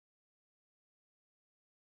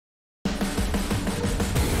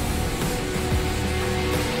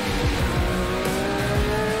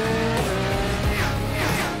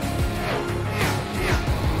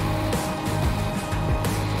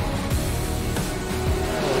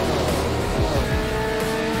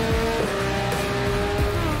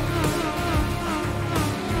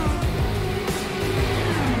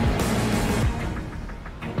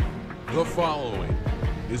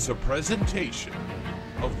is a presentation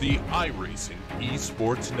of the iRacing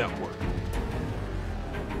eSports Network.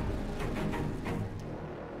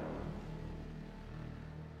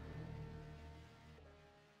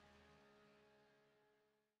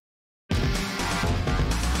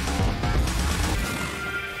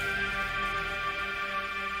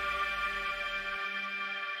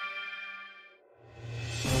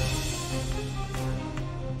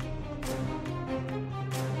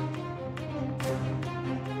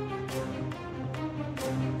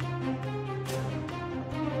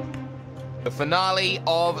 The finale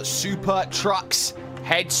of SuperTrucks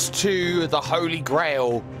heads to the holy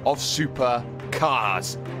grail of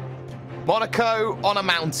supercars. Monaco on a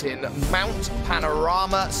mountain, Mount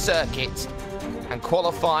Panorama Circuit, and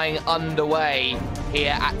qualifying underway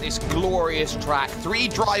here at this glorious track. 3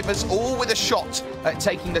 drivers all with a shot at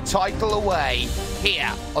taking the title away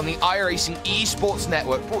here on the iRacing eSports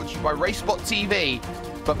Network, brought to you by RaceSpot TV.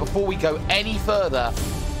 But before we go any further,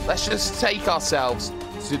 let's just take ourselves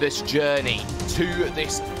to this journey, to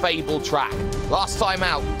this fabled track. Last time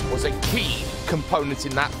out was a key component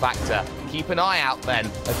in that factor. Keep an eye out then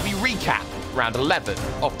as we recap round 11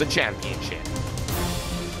 of the championship.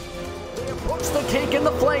 They approach the cake in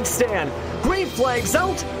the flag stand. Green flags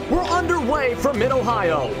out. We're underway from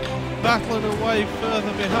Mid-Ohio. Battling away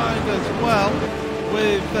further behind as well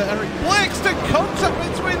with Eric Blackston.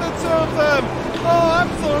 Contact between the two of them. Oh,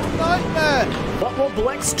 absolute nightmare. What will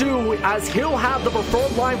Blex do as he'll have the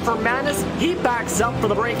preferred line for Madness? He backs up for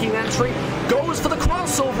the braking entry, goes for the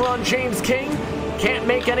crossover on James King. Can't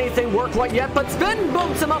make anything work quite yet, but Sven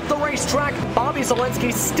bumps him up the racetrack. Bobby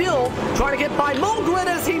Zielinski still trying to get by Mogren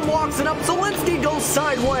as he walks it up. Zielinski goes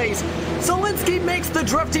sideways. Zielinski makes the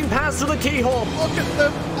drifting pass through the keyhole. Look at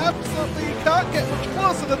them. Absolutely, you can't get much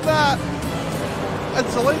closer than that. And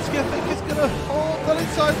Zielinski, I think, is going to hold that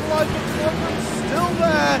inside the line, but Mogren's still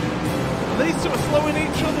there. These two are slowing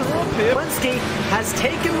each other up here. Zielinski has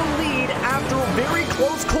taken the lead after very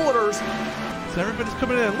close quarters. So everybody's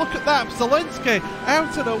coming in. Look at that. Zielinski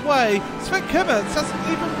out and away. Sven Kimmets hasn't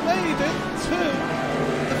even made it to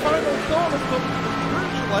the final corners, but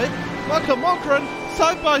crucially, Michael Mogren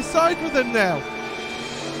side by side with him now.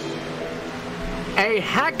 A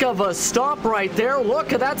heck of a stop right there.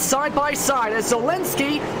 Look at that side by side as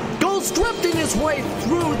Zielinski goes drifting his way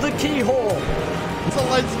through the keyhole.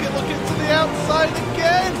 Zielinski looking to the outside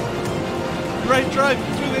again. Great drive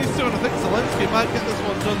between these two, and I think Zielinski might get this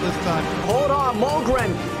one done this time. Hold on,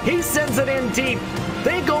 Mogren. He sends it in deep.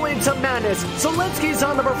 They go into Madness. Zielinski's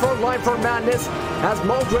on the preferred line for Madness as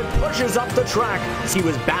Mogren pushes up the track. He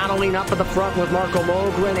was battling up at the front with Marco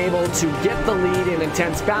Mogren, able to get the lead in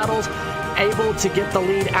intense battles, able to get the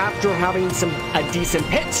lead after having a decent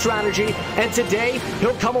pit strategy, and today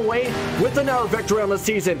he'll come away with another victory on the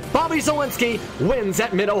season. Bobby Zielinski wins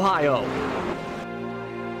at Mid-Ohio.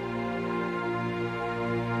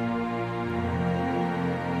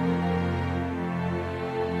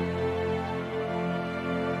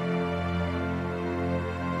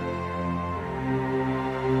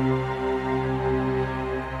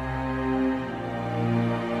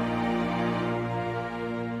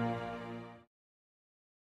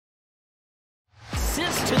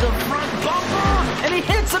 To the front bumper, and he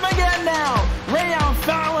hits him again now. Ray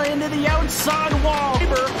Alfala into the outside wall. He's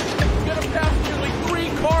gonna pass nearly 3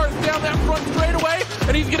 cars down that front straightaway,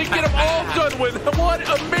 and he's gonna get them all done with. What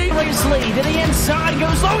amazing! Lee to the inside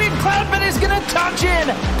goes Logan Clapman is gonna touch in.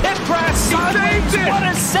 Pit press sideways. What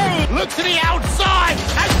a save! Look to the outside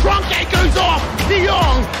as Cronkite goes off. De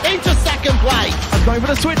Jong into second place. I'm going for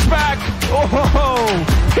the switchback. Oh,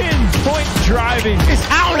 pinpoint driving. It's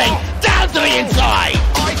howling down to the inside.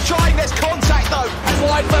 Trying this contact though. That's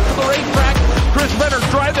wide left of the racetrack. Chris Leonard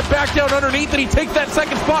drives it back down underneath, and he takes that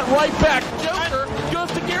second spot right back. Joker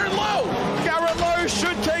goes to Garrett Lowe. Garrett Lowe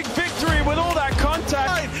should take victory with all that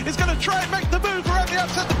contact. He's going to try and make the move around the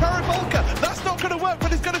outside the Paravolca. That's not going to work,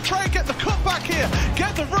 but he's going to try and get the cut back here.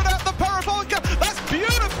 Get the run out the Paravolca. That's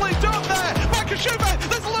beautifully done there. Michael Schumacher,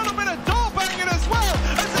 there's a little bit of door banging as well.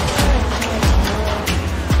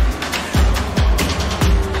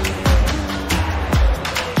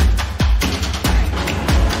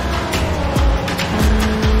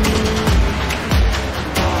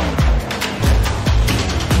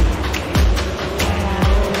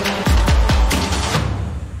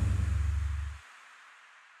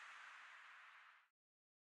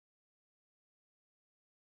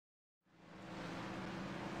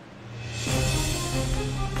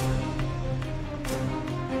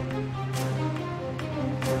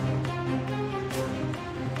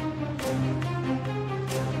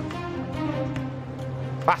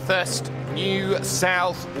 Bathurst New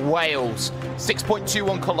South Wales.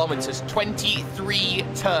 6.21 kilometers, 23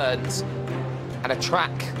 turns, and a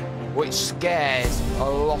track which scares a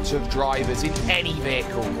lot of drivers in any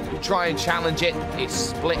vehicle. You try and challenge it, it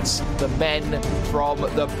splits the men from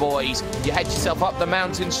the boys. You head yourself up the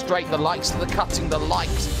mountain straight, the likes of the cutting, the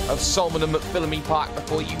likes of Solomon and McPhillamy Park,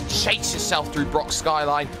 before you chase yourself through Brock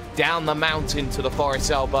Skyline, down the mountain to the Forest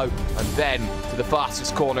Elbow, and then to the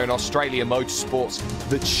fastest corner in Australia motorsports,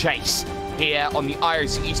 the Chase. Here on the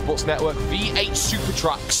iRacing eSports Network, V8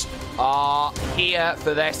 SuperTrucks are here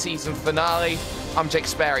for their season finale. I'm Jake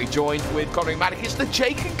Sperry, joined with Connery Maddock. It's the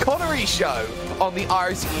Jake and Connery show on the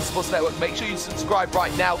iRacing eSports Network. Make sure you subscribe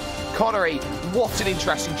right now. Connery, what an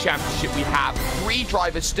interesting championship we have. 3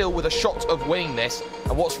 drivers still with a shot of winning this.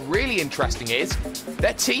 And what's really interesting is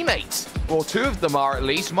their teammates, or 2 of them are at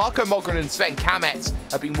least. Marco Mogren and Sven Kametz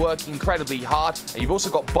have been working incredibly hard. And you've also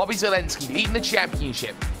got Bobby Zelensky leading the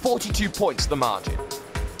championship. 42 points the margin.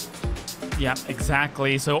 Yeah,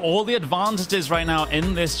 exactly. So all the advantages right now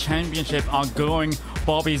in this championship are going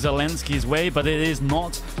Bobby Zelensky's way, but it is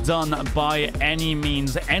not done by any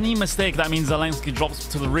means. Any mistake, that means Zelensky drops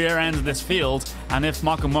to the rear end of this field, and if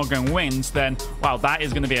Marco Mogren wins, then, wow, that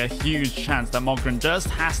is going to be a huge chance that Mogren just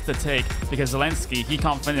has to take, because Zelensky, he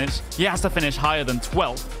can't finish. He has to finish higher than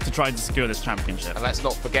 12th to try to secure this championship. And let's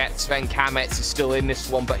not forget, Sven Kametz is still in this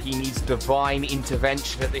one, but he needs divine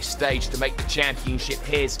intervention at this stage to make the championship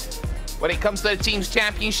his. When it comes to the team's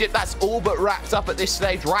championship, that's all but wrapped up at this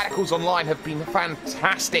stage. Radicals Online have been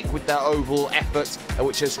fantastic with their overall efforts,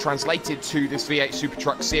 which has translated to this V8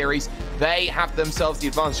 SuperTruck series. They have themselves the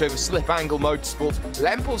advantage over Slip Angle Motorsport.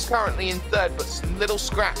 Lempel's currently in 3rd, but some little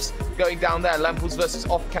scraps going down there. Lempel's versus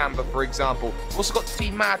Off-Camber, for example. Also got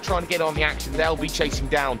Team Mad trying to get on the action. They'll be chasing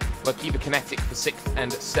down Makiba Kinetic for 6th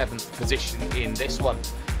and 7th position in this one.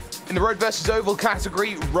 In the Road versus Oval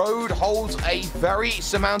category, Road holds a very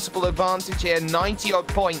surmountable advantage here. 90-odd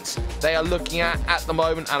points they are looking at the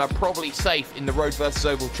moment, and are probably safe in the Road versus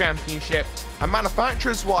Oval Championship. And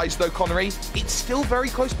manufacturers-wise, though, Connery, it's still very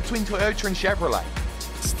close between Toyota and Chevrolet.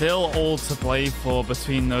 Still all to play for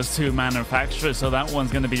between those 2 manufacturers, so that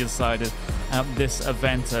one's going to be decided at this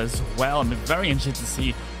event as well. I'm very interested to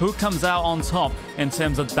see who comes out on top in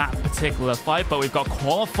terms of that particular fight, but we've got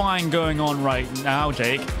qualifying going on right now,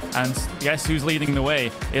 Jake, and guess who's leading the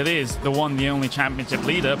way? It is the one, the only championship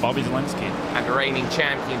leader, Bobby Zelensky. And the reigning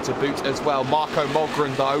champion to boot as well. Marco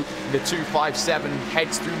Mogren, though, in the 257,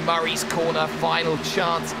 heads through Murray's corner. Final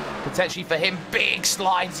chance potentially for him. Big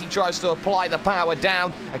slides. He tries to apply the power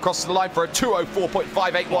down and crosses the line for a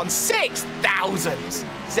 204.581. 6,000.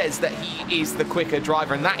 Says that he is the quicker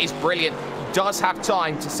driver, and that is brilliant. He does have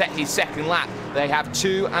time to set his 2nd lap. They have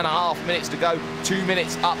 2.5 minutes to go. 2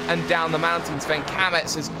 minutes up and down the mountains. Sven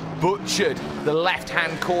Kametz has butchered the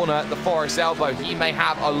left-hand corner at the Forest Elbow. He may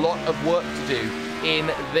have a lot of work to do in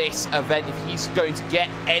this event if he's going to get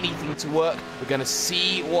anything to work. We're going to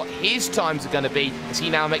see what his times are going to be as he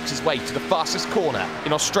now makes his way to the fastest corner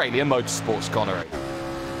in Australia motorsports, Connery.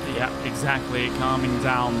 Yeah, exactly. Coming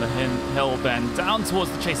down the hill, then down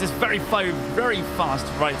towards the Chase. This very fast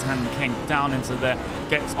right-hand kink down into there.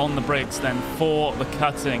 Gets on the brakes then for the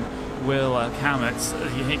cutting. Will Kametz,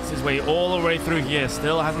 he hits his way all the way through here.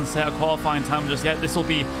 Still hasn't set a qualifying time just yet. This will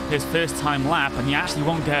be his 1st time lap, and he actually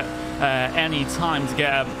won't get any time to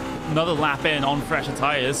get another lap in on fresher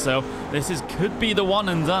tires, so this could be the one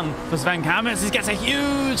and done for Sven Kametz. He gets a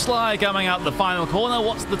huge slide coming out the final corner.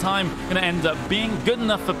 What's the time going to end up being? Good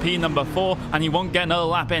enough for P number 4, and he won't get another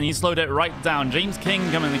lap in. He slowed it right down. James King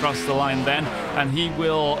coming across the line then, and he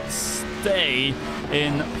will stay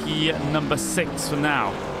in P number 6 for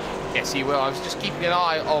now. Yes, he will. I was just keeping an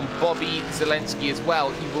eye on Bobby Zelensky as well.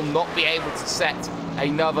 He will not be able to set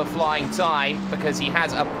another flying time because he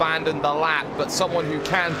has abandoned the lap, but someone who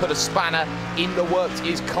can put a spanner in the works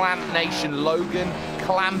is Clamp Nation. Logan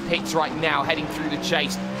Clampett right now heading through the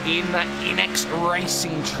Chase in that Inex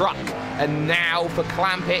Racing truck. And now for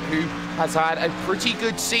Clampett, who has had a pretty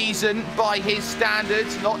good season by his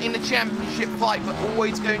standards, not in the championship fight, but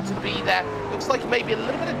always going to be there. Looks like maybe a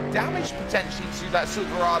little bit of damage potentially to that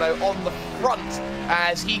Silverado on the front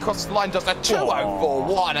as he crosses the line, does a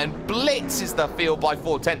 2.041 and blitzes the field by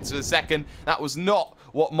 0.4 of a second. That was not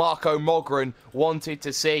what Marco Mogren wanted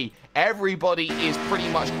to see. Everybody is pretty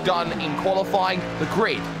much done in qualifying. The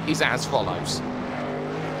grid is as follows.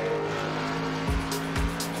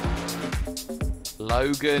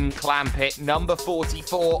 Logan Clampett, number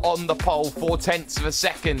 44 on the pole, 0.4 of a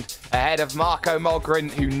second ahead of Marco Mogren,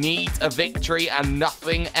 who needs a victory and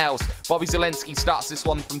nothing else. Bobby Zelensky starts this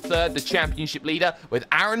one from 3rd, the championship leader, with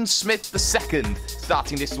Aaron Smith II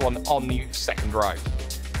starting this one on the 2nd row.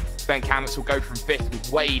 Sven Kametz will go from 5th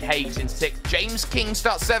with Wade Hayes in 6th. James King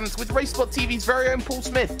starts 7th with RaceSpot TV's very own Paul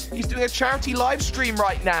Smith. He's doing a charity live stream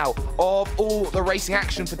right now of all the racing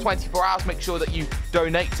action for 24 hours. Make sure that you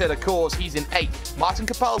donate to the cause. He's in 8th. Martin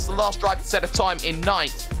Capel's the last driver to set a time in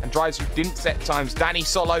 9th. And drivers who didn't set times: Danny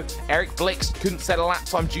Solo, Eric Blix couldn't set a lap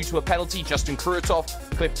time due to a penalty, Justin Krutov,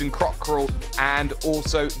 Clifton Crockrell, and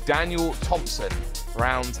also Daniel Thompson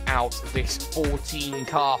rounds out this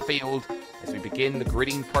 14-car field as we begin the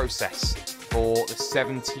gridding process for the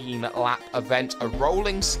 17-lap event. A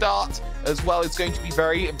rolling start as well is going to be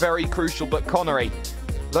very, very crucial. But Connery,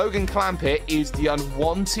 Logan Clampett is the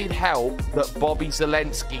unwanted help that Bobby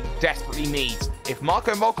Zelensky desperately needs. If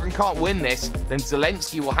Marco Mogren can't win this, then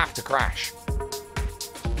Zelensky will have to crash.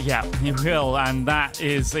 Yeah, he will, and that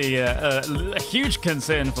is a huge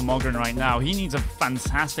concern for Mogren right now. He needs a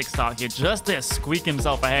fantastic start here just to squeak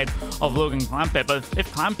himself ahead of Logan Clampett. But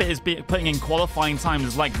if Clampett is putting in qualifying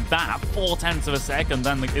times like that, 0.4 of a second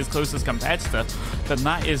than his closest competitor, then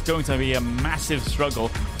that is going to be a massive struggle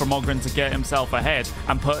for Mogren to get himself ahead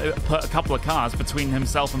and put a couple of cars between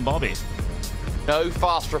himself and Bobby. No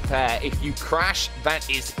fast repair. If you crash, that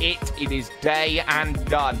is it. It is day and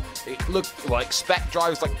done. Expect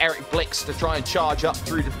drivers like Eric Blix to try and charge up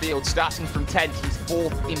through the field. Starting from 10th, he's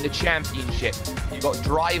 4th in the championship. You've got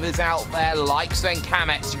drivers out there like Sven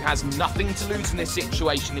Kametz, who has nothing to lose in this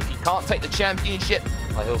situation. If he can't take the championship,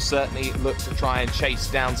 well, he'll certainly look to try and chase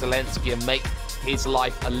down Zelensky and make his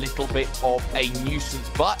life a little bit of a nuisance.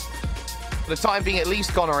 But for the time being, at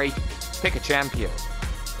least, Connery, pick a champion.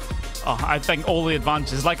 Oh, I think all the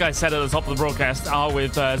advantages, like I said at the top of the broadcast, are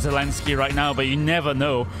with Zelensky right now, but you never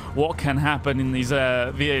know what can happen in these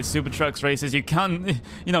V8 SuperTrucks races. You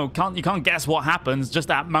can't guess what happens just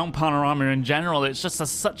at Mount Panorama in general. It's just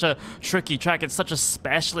such a tricky track. It's such a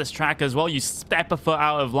specialist track as well. You step a foot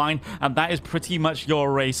out of line, and that is pretty much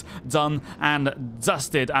your race done and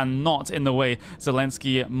dusted, and not in the way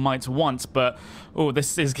Zelensky might want. But oh,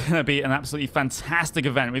 this is going to be an absolutely fantastic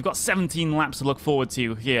event. We've got 17 laps to look forward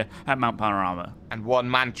to here at Mount Panorama. And one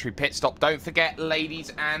mandatory pit stop. Don't forget,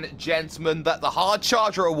 ladies and gentlemen, that the Hard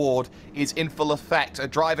Charger Award is in full effect. A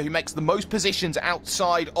driver who makes the most positions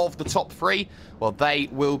outside of the top 3, well, they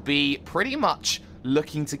will be pretty much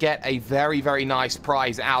looking to get a very, very nice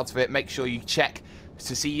prize out of it. Make sure you check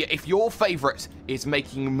to see if your favourite is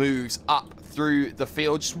making moves up through the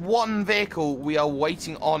field. Just one vehicle we are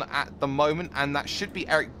waiting on at the moment, and that should be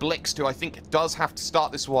Eric Blix, who I think does have to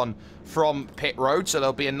start this one from pit road. So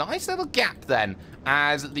there'll be a nice little gap then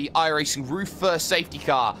as the iRacing roof first safety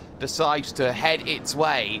car decides to head its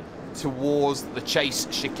way towards the chase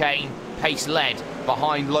chicane, pace led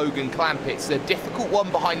behind Logan Clampett. It's a difficult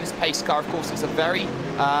one behind this pace car. Of course, it's a very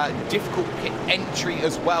difficult pit entry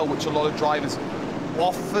as well, which a lot of drivers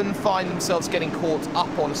often find themselves getting caught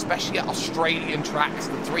up on, especially at Australian tracks.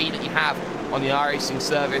 The 3 that you have on the iRacing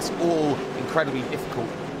service, all incredibly difficult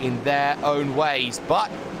in their own ways. But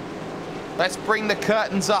let's bring the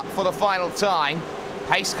curtains up for the final time.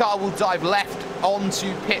 Pace car will dive left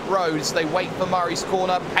onto pit road as they wait for Murray's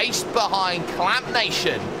corner. Pace behind Clamp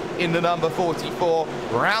Nation in the number 44,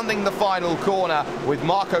 rounding the final corner with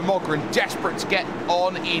Marco Mogren desperate to get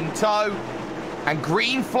on in tow. And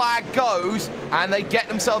green flag goes, and they get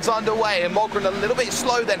themselves underway. And Mogren a little bit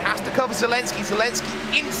slow, then has to cover Zelensky.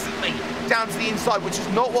 Zelensky instantly down to the inside, which is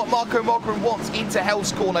not what Marco Mogren wants into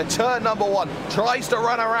Hell's Corner. Turn number 1, tries to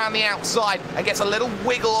run around the outside and gets a little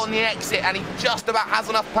wiggle on the exit, and he just about has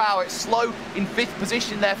enough power. It's slow in 5th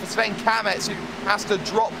position there for Sven Kametz, who has to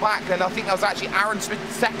drop back, and I think that was actually Aaron Smith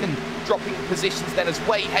second dropping positions then as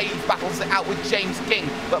Wade Hayes battles it out with James King.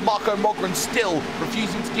 But Marco Mogren still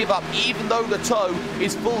refusing to give up, even though the tow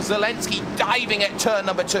is full. Zelensky diving at turn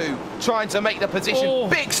number 2, trying to make the position. Oh.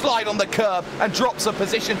 Big slide on the curb and drops a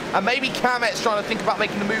position, and maybe Kametz trying to think about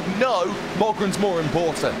making the move. No, Mogren's more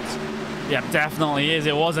important. Yeah, definitely is.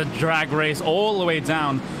 It was a drag race all the way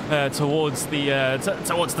down towards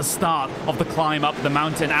the start of the climb up the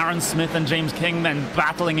mountain. Aaron Smith and James King then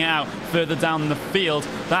battling it out further down the field.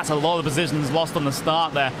 That's a lot of positions lost on the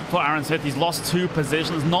start there for Aaron Smith. He's lost 2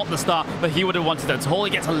 positions, not the start that he would have wanted at all.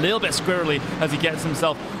 He gets a little bit squirrely as he gets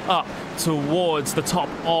himself up towards the top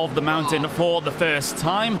of the mountain for the first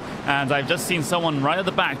time. And I've just seen someone right at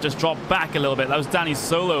the back just drop back a little bit. That was Danny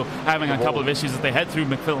Solo having a couple of issues as they head through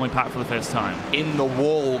McPhillamwy Park for the first time. In the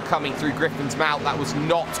wall coming through Griffin's Mount, that was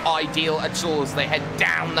not ideal at all as they head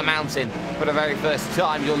down the mountain for the very first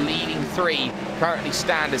time. Your leading 3 currently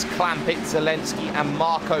stand as Clampett, Zelensky and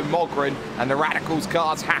Marco Mogren, and the Radicals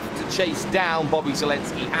cars have to chase down Bobby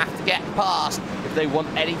Zelensky, have to get past if if they want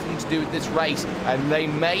anything to do with this race, and they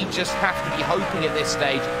may just have to be hoping at this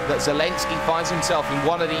stage that Zelensky finds himself in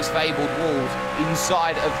one of these fabled walls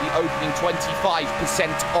inside of the opening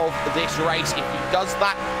 25% of this race. If he does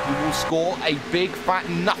that, he will score a big fat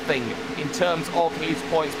nothing in terms of his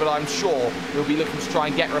points, but I'm sure he'll be looking to try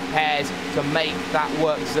and get repairs to make that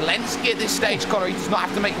work. Zelensky at this stage, Connor, he does not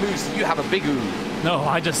have to make moves. You have a big ooh. No,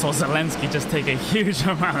 I just saw Zelensky just take a huge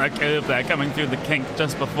amount of curve there coming through the kink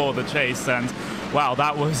just before the chase, and wow,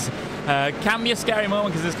 that was can be a scary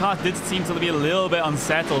moment because his car did seem to be a little bit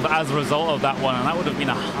unsettled as a result of that one, and that would have been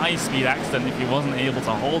a high-speed accident if he wasn't able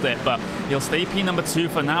to hold it. But he'll stay P2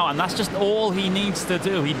 for now, and that's just all he needs to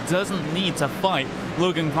do. He doesn't need to fight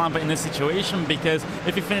Logan Clampett in this situation, because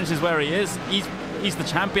if he finishes where he is, he's the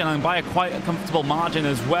champion, and by quite a comfortable margin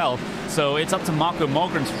as well. So it's up to Marco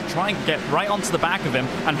Mogren to try and get right onto the back of him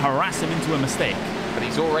and harass him into a mistake. But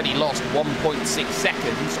he's already lost 1.6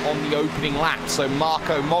 seconds on the opening lap. So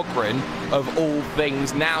Marco Mogren, of all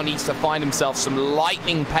things, now needs to find himself some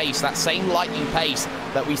lightning pace, that same lightning pace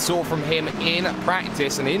that we saw from him in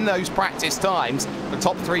practice. And in those practice times, the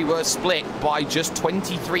top three were split by just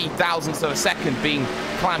 23 thousandths of a second, being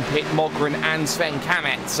Clampett, Mogren and Sven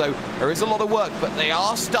Kamet. So there is a lot of work, but they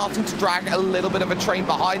are starting to drag a little bit of a train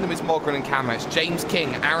behind them. Is Mogren and Kamet. James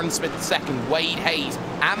King, Aaron Smith II, Wade Hayes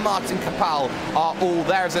and Martin Kapal are all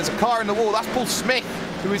there. As there's a car in the wall, that's Paul Smith,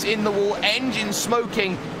 who is in the wall, engine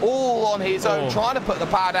smoking, all on his own, trying to put the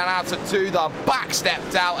power down out at 2. The back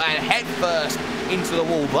stepped out and head first into the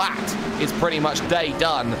wall. That is pretty much day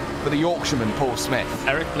done for the Yorkshireman, Paul Smith.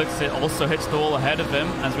 Eric Blixit also hits the wall ahead of him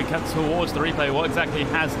as we cut towards the replay. What exactly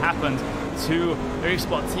has happened to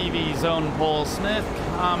eSport TV's own Paul Smith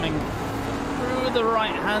coming through the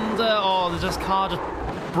right-hander? Oh, the car just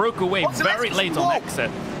broke away very late on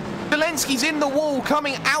exit. Zelensky's in the wall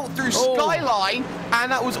coming out through Skyline, and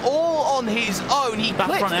that was all on his own. He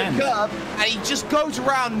clips the curve and he just goes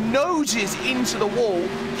around, noses into the wall,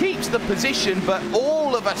 keeps the position, but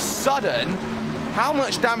all of a sudden, how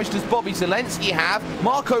much damage does Bobby Zelensky have?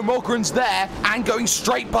 Marco Mogren's there and going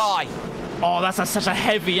straight by. Oh, that's such a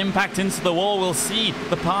heavy impact into the wall. We'll see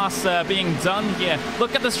the pass being done here.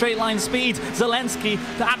 Look at the straight line speed. Zelensky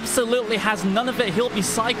absolutely has none of it. He'll be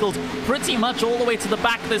cycled pretty much all the way to the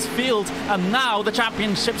back of this field. And now the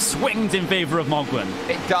championship swings in favor of Mogren.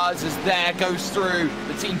 It does, as there goes through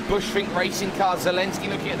the Team Bushfink racing car. Zelensky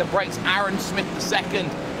looking at the brakes. Aaron Smith II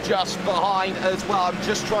just behind as well. I'm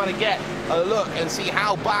just trying to get a look and see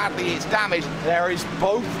how badly it's damaged. There is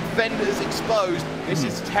both fenders exposed. This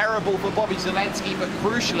is terrible for Bobby Zelensky, but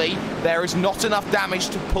crucially, there is not enough damage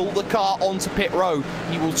to pull the car onto pit road.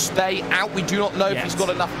 He will stay out. We do not know if he's got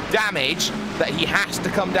enough damage that he has to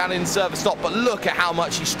come down and serve a stop, but look at how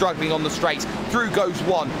much he's struggling on the straights. Through goes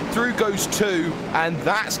 1, through goes 2, and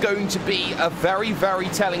that's going to be a very, very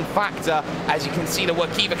telling factor. As you can see, the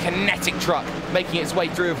Workiva kinetic truck making its way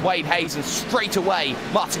through with Wade Hayes, and straight away,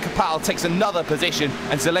 Martin Kapal takes another position,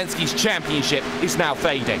 and Zelensky's championship is now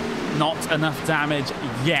fading. Not enough damage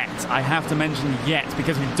yet. I have to mention yet,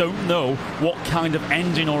 because we don't know what kind of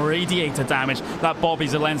engine or radiator damage that Bobby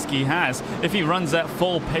Zelensky has. If he runs at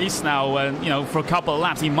full pace now, you know, for a couple of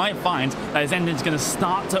laps, he might find that his engine's going to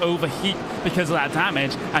start to overheat because of that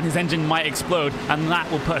damage, and his engine might explode, and that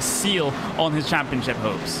will put a seal on his championship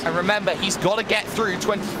hopes. And remember, he's got to get through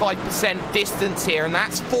 25% distance here, and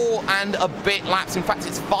that's 4 and a bit laps. In fact,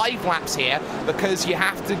 it's 5 laps here, because you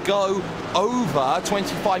have to go over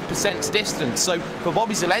 25% distance. So for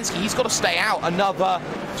Bobby Zelensky, he's got to stay out another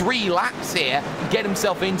 3 laps here and get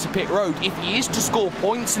himself into pit road if he is to score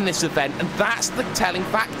points in this event, and that's the telling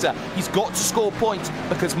factor. He's got to score points,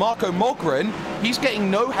 because Marco Mogren, he's getting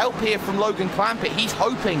no help here from Logan Clampett. He's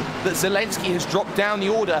hoping that Zelensky has dropped down the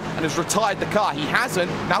order and has retired the car. He hasn't.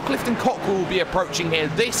 Now Clifton Cockrell will be approaching here,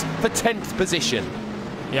 this for 10th position.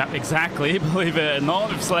 Yeah, exactly. Believe it or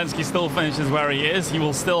not, if Zelensky still finishes where he is, he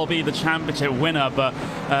will still be the championship winner. But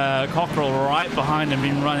Cockrell right behind him,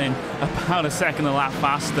 been running about a second a lap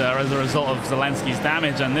faster as a result of Zelensky's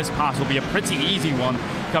damage. And this pass will be a pretty easy one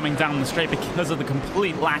coming down the straight because of the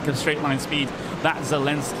complete lack of straight line speed that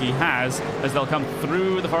Zelensky has, as they'll come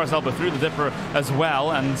through the Forest Elbow, through the Dipper as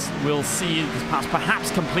well. And we'll see this pass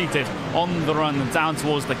perhaps completed on the run down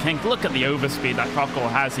towards the kink. Look at the overspeed that Cockrell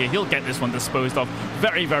has here. He'll get this one disposed of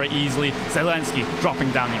very, very easily. Zelensky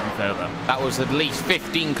dropping down even further. That was at least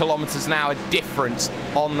 15 kilometers an hour difference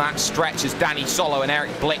on that stretch, as Danny Solo and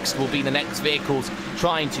Eric Blix will be the next vehicles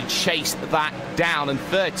trying to chase that down. And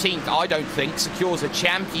 13th, I don't think, secures a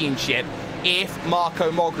championship if Marco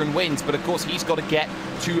Mogren wins, but of course he's got to get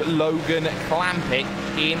to Logan Clampett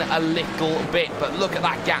in a little bit. But look at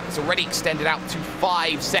that gap. It's already extended out to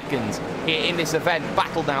 5 seconds here in this event.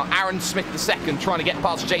 Battle now. Aaron Smith II trying to get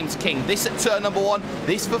past James King. This at turn number 1.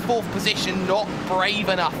 This for 4th position. Not brave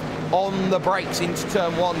enough on the brakes into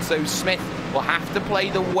turn 1. So Smith will have to play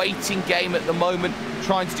the waiting game at the moment,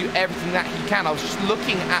 trying to do everything that he can. I was just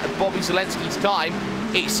looking at Bobby Zelensky's time.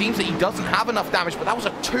 It seems that he doesn't have enough damage, but that was a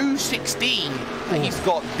 2:16 that he's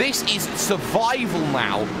got. This is survival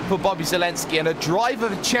now for Bobby Zelensky, and a drive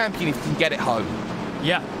of a champion if he can get it home.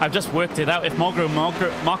 Yeah, I've just worked it out. If Marco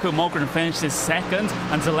Mogren finishes second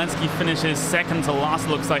and Zelensky finishes second to last,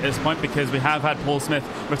 looks like at this point, because we have had Paul Smith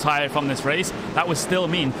retire from this race, that would still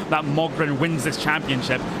mean that Mogren wins this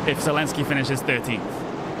championship if Zelensky finishes 13th.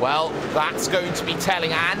 Well, that's going to be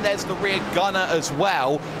telling. And there's the rear gunner as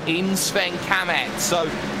well in Sven Kamet. So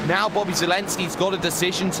now Bobby Zelensky's got a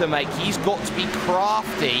decision to make. He's got to be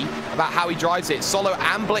crafty about how he drives it. Solo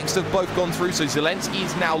and Blix have both gone through, so Zelensky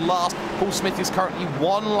is now last. Paul Smith is currently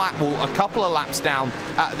one lap, well, a couple of laps down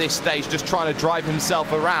at this stage, just trying to drive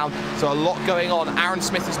himself around. So a lot going on. Aaron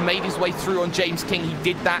Smith has made his way through on James King. He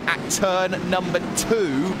did that at turn number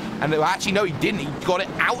 2. And actually, no, he didn't. He got it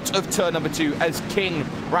out of turn number 2 as King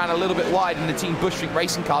ran a little bit wide in the Team Bushwick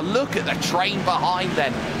racing car. Look at the train behind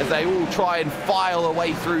then as they all try and file their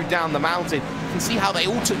way through down the mountain. You can see how they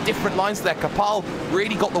all took different lines there. Kapal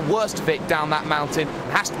really got the worst of it down that mountain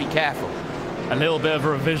and has to be careful. A little bit of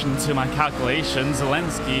a revision to my calculations.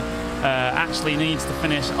 Zelensky actually needs to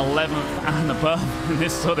finish 11th and above in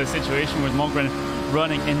this sort of situation with Mogren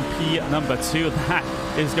running in P number 2. That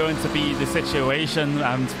is going to be the situation,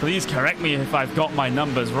 and please correct me if I've got my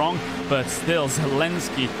numbers wrong, but still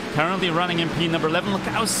Zelensky currently running in P number 11. Look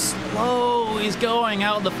how slow he's going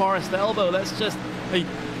out the Forest Elbow. That's just a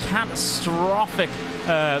catastrophic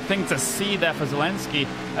thing to see there for Zelensky.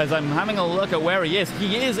 As I'm having a look at where he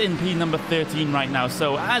is in P number 13 right now.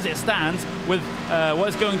 So as it stands, with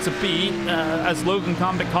what's going to be, as Logan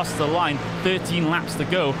Kambik crosses the line, 13 laps to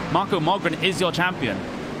go, Marco Mogren is your champion.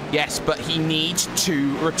 Yes, but he needs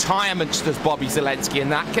to retirement, does Bobby Zelensky,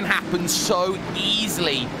 and that can happen so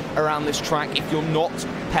easily around this track if you're not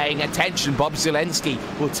paying attention. Bobby Zelensky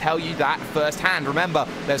will tell you that firsthand. Remember,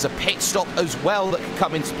 there's a pit stop as well that can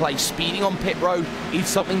come into play. Speeding on pit road is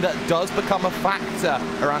something that does become a factor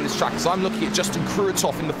around this track. So I'm looking at Justin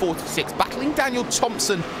Kruithoff in the 46, battling Daniel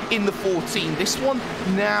Thompson in the 14. This one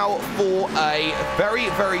now for a very,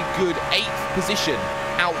 very good 8th position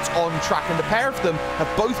out on track, and the pair of them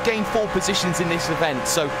have both gained 4 positions in this event,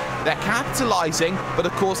 so they're capitalizing, but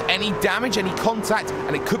of course any damage, any contact,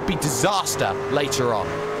 and it could be disaster later on.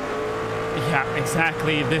 Yeah,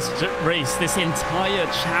 exactly. This race, this entire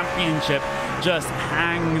championship just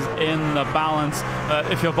hangs in the balance.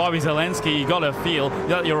 If you're Bobby Zelensky, you gotta feel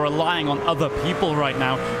that you're relying on other people right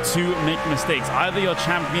now to make mistakes. Either your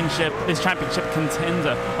championship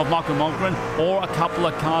contender of Marco Mogren, or a couple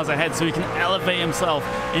of cars ahead, so he can elevate himself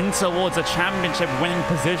in towards a championship winning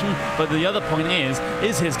position. But the other point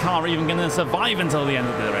is his car even gonna survive until the end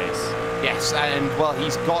of the race? Yes, and well,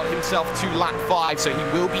 he's got himself to lap 5, so he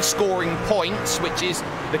will be scoring points, which is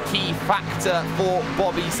the key factor for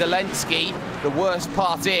Bobby Zelensky. The worst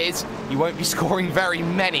part is he won't be scoring very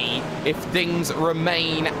many if things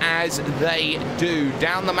remain as they do.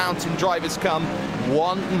 Down the mountain drivers come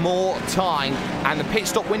one more time, and the pit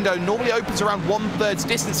stop window normally opens around 1/3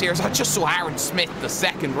 distance here, as I just saw Aaron Smith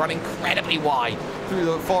II run incredibly wide through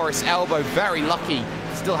the Forest Elbow. Very lucky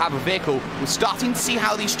still have a vehicle. We're starting to see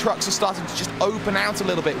how these trucks are starting to just open out a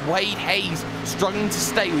little bit. Wade Hayes struggling to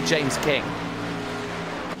stay with James King.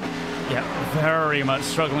 Yeah, very much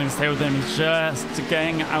struggling to stay with him. He's just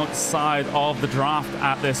getting outside of the draft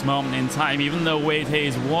at this moment in time, even though Wade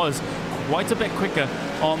Hayes was quite a bit quicker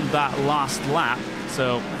on that last lap.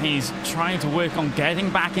 So he's trying to work on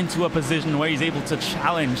getting back into a position where he's able to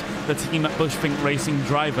challenge the team at Bushfink Racing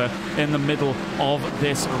driver in the middle of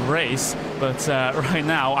this race. But right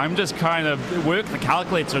now, I'm just trying to work the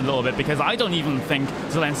calculator a little bit, because I don't even think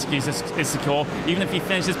Zelensky is secure. Even if he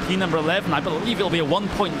finishes P number 11, I believe it'll be a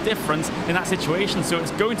 1-point difference in that situation. So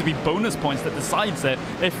it's going to be bonus points that decides it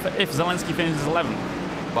if Zelensky finishes 11th.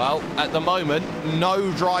 Well, at the moment, no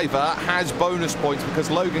driver has bonus points because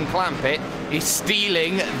Logan Clampett is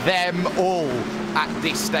stealing them all at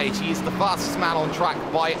this stage. He is the fastest man on track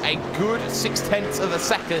by a good 0.6 of a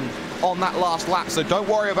second on that last lap. So don't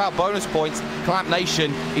worry about bonus points. Clamp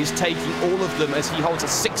Nation is taking all of them as he holds a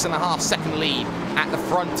 6.5-second lead at the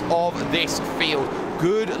front of this field.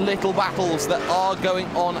 Good little battles that are going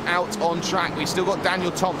on out on track. We've still got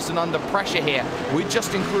Daniel Thompson under pressure here with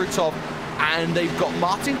Justin Kruithoff and they've got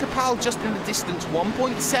Martin Capel just in the distance,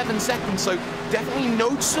 1.7 seconds, so definitely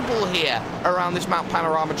noticeable here around this Mount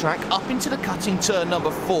Panorama track, up into the cutting turn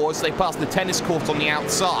number 4 as they pass the tennis court on the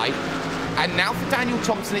outside. And now for Daniel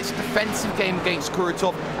Thompson, it's a defensive game against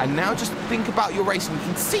Kuratov, and now just think about your racing, you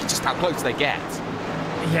can see just how close they get.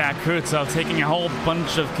 Yeah, Kuratov taking a whole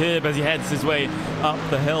bunch of curb as he heads his way up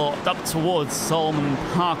the hill, up towards Solomon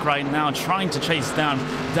Park right now, trying to chase down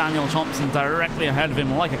Daniel Thompson directly ahead of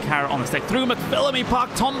him like a carrot on a stick. Through McPhillamy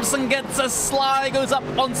Park, Thompson gets a slide, goes up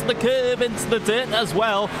onto the curb, into the dirt as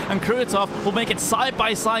well, and Kuratov will make it side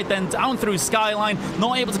by side then down through Skyline,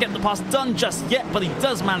 not able to get the pass done just yet, but he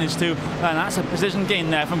does manage to, and that's a precision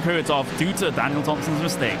gain there from Kuratov due to Daniel Thompson's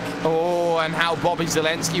mistake. Oh, and how Bobby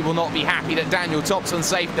Zelensky will not be happy that Daniel Thompson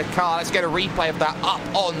saved the car. Let's get a replay of that up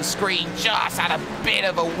on screen. Just had a bit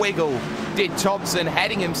of a wiggle, did Thompson,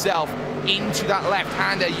 heading himself into that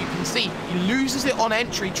left-hander. You can see he loses it on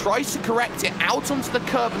entry, tries to correct it out onto the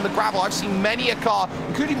curb and the gravel. I've seen many a car,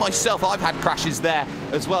 including myself, I've had crashes there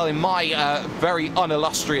as well in my very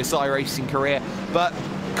unillustrious iRacing career. But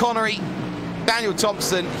Connery, Daniel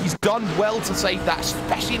Thompson, he's done well to save that,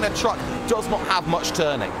 especially in a truck that does not have much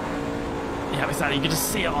turning. Yeah, exactly. You can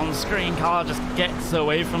just see it on screen. Car just gets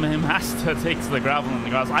away from him, has to take to the gravel and the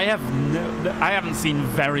grass. I haven't seen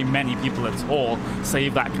very many people at all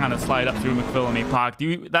save that kind of slide up through McPhillamy Park.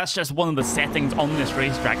 That's just one of the settings on this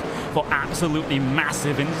racetrack for absolutely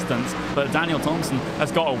massive instance. But Daniel Thompson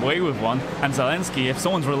has got away with one, and Zelensky, if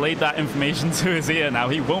someone's relayed that information to his ear now,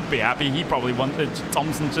 he won't be happy. He probably wanted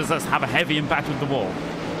Thompson just to have a heavy impact with the wall.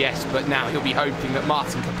 Yes, but now he'll be hoping that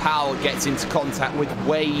Martin Capel gets into contact with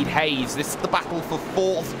Wade Hayes. This is the battle for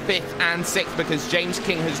 4th, 5th and 6th because James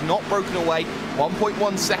King has not broken away.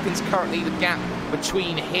 1.1 seconds currently the gap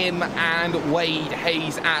between him and Wade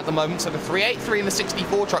Hayes at the moment. So the 383 and the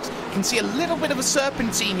 64 trucks can see a little bit of a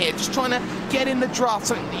serpentine here, just trying to get in the draft,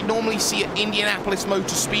 something that you normally see at Indianapolis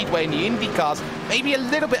Motor Speedway in the Indy cars. Maybe a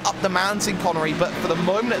little bit up the mountain, Connery, but for the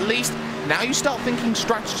moment at least, now you start thinking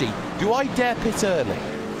strategy. Do I dare pit early?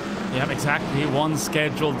 Yep, exactly. One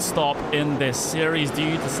scheduled stop in this series. Do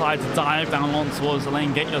you decide to dive down on towards the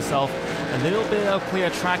lane, get yourself a little bit of clear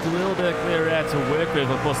track, a little bit of clear air to work with?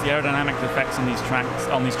 Of course, the aerodynamic effects on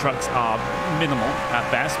these trucks are minimal at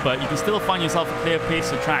best, but you can still find yourself a clear piece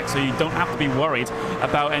of track, so you don't have to be worried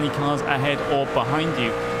about any cars ahead or behind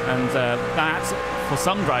you. And that, for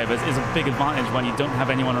some drivers, is a big advantage when you don't have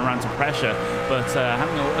anyone around to pressure. But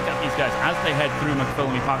having a look at these guys as they head through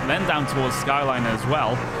McPhillamy Park, then down towards Skyline as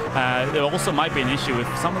well, there also might be an issue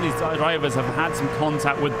if some of these drivers have had some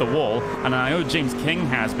contact with the wall, and I know James King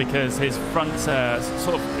has, because his front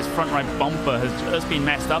his front right bumper has just been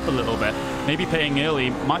messed up a little bit. Maybe pitting early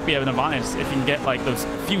might be an advantage if you can get like those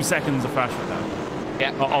few seconds of fast repair.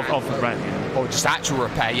 Yeah, of the brand. Or just actual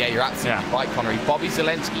repair. Yeah, you're absolutely right, Connery. Bobby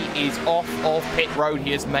Zelensky is off of pit road.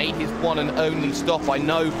 He has made his one and only stop. I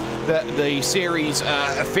know that the series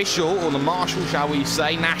official, or the marshal, shall we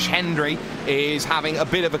say, Nash Hendry, is having a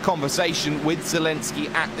bit of a conversation with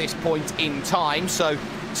Zelensky at this point in time. So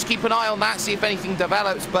just keep an eye on that, see if anything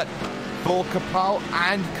develops. But for Capel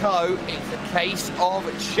and co, it's a case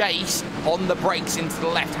of chase on the brakes into the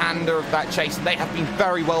left-hander of that chase. They have been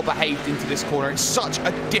very well behaved into this corner. It's such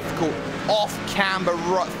a difficult off-camber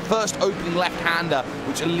first opening left-hander,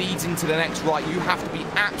 which leads into the next right. You have to be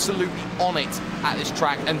absolutely on it at this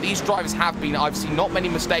track, and these drivers have been. I've seen not many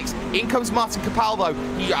mistakes. In comes Martin Capel, though.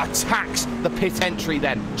 He attacks the pit entry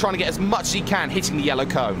then, trying to get as much as he can, hitting the yellow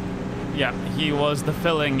cone. Yeah, he was the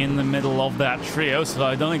filling in the middle of that trio, so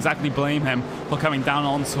I don't exactly blame him for coming down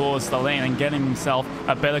on towards the lane and getting himself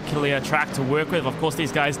a better clear track to work with. Of course,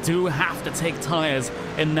 these guys do have to take tires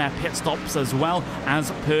in their pit stops as well,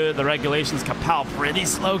 as per the regulations. Capel pretty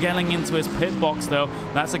slow getting into his pit box, though.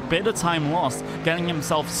 That's a bit of time lost, getting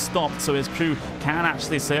himself stopped so his crew can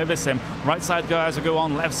actually service him. Right side tires will go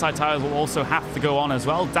on, left side tires will also have to go on as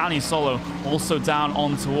well. Danny Solo also down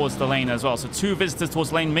on towards the lane as well. So 2 visitors towards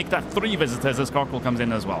the lane, make that 3 visitors as Cockrell comes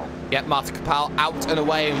in as well. Yep, Martin Capel out and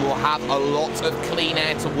away, and will have a lot of clean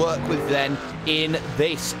air to work with then in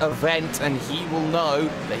this event, and he will know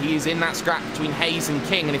that he is in that scrap between Hayes and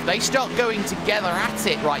King, and if they start going together at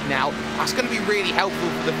it right now, that's going to be really helpful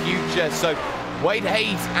for the future. So Wade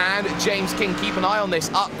Hayes and James King, keep an eye on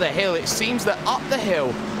this up the hill. It seems that up the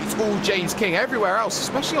hill, it's all James King. Everywhere else,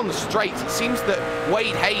 especially on the straights, it seems that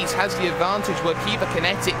Wade Hayes has the advantage, where Kiva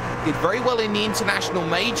Kinetic did very well in the International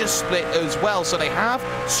Major split as well. So they have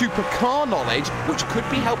supercar knowledge, which could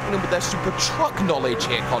be helping them with their super truck knowledge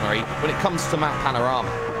here, Connery, when it comes to Mount Panorama.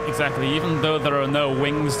 Exactly. Even though there are no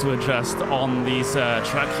wings to adjust on these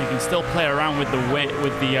trucks, you can still play around with the rake,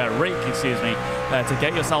 to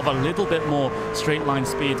get yourself a little bit more straight line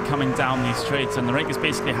speed coming down these straights. And the rake is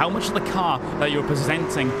basically how much of the car that you're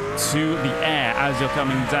presenting to the air as you're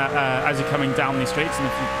coming down these straights. And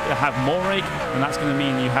if you have more rake, then that's going to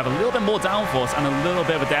mean you have a little bit more downforce and a little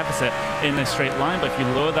bit of a deficit in a straight line. But if you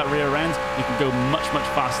lower that rear end, you can go much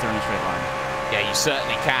faster in a straight line. Yeah, you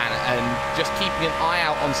certainly can. And just keeping an eye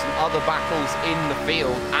out on some other battles in the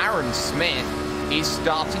field, Aaron Smith is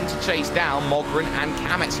starting to chase down Mogren and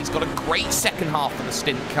Kametz. He's got a great second half of the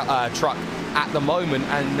stint truck at the moment.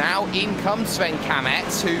 And now in comes Sven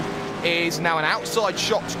Kametz, who is now an outside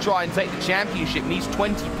shot to try and take the championship. Needs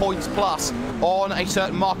 20 points plus on a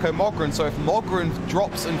certain Marco Mogren. So if Mogren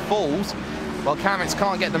drops and falls, well, Kametz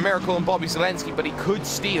can't get the miracle on Bobby Zelensky, but he could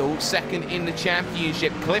steal second in the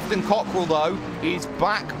championship. Clifton Cockrell, though, is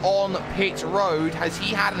back on pit road. Has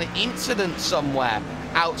he had an incident somewhere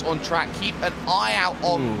out on track? Keep an eye out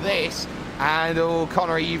on this. And, oh,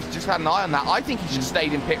 Connor, you've just had an eye on that. I think he's just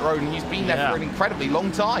stayed in pit road, and he's been there for an incredibly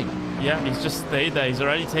long time. Yeah, he's just stayed there. He's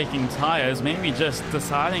already taking tyres, maybe just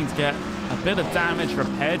deciding to get a bit of damage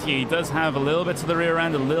repaired here. He does have a little bit to the rear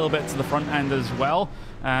end, a little bit to the front end as well.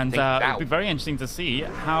 And it'll be very interesting to see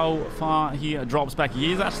how far he drops back.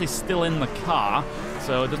 He is actually still in the car,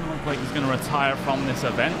 so it doesn't look like he's going to retire from this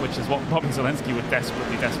event, which is what Bobby Zelensky would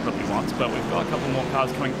desperately want. But we've got a couple more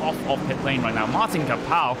cars coming off of pit lane right now. Martin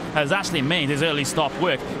Kapal has actually made his early stop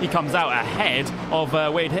work. He comes out ahead of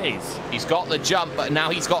Wade Hayes. He's got the jump, but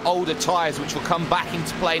now he's got older tyres, which will come back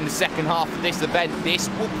into play in the second half of this event. This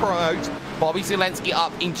will promote Bobby Zelensky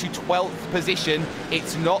up into 12th position.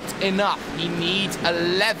 It's not enough. He needs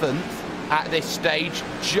 11th at this stage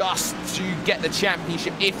just to get the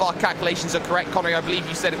championship. If our calculations are correct, Connery, I believe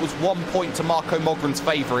you said it was 1 point to Marco Mogren's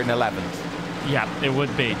favour in 11th. Yeah, it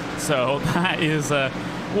would be. So that is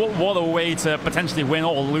what a way to potentially win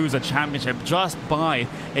or lose a championship just by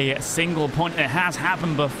a single point. It has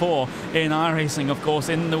happened before in iRacing, of course,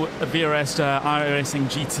 in the VRS iRacing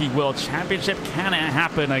GT World Championship. Can it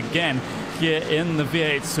happen again here in the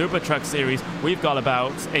V8 SuperTruck Series? We've got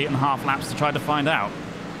about 8.5 laps to try to find out.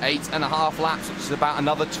 8.5 laps, which is about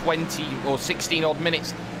another 20 or 16 odd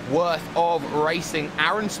minutes worth of racing.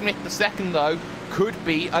 Aaron Smith II, though, could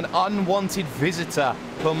be an unwanted visitor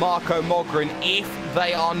for Marco Mogren if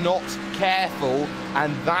they are not careful,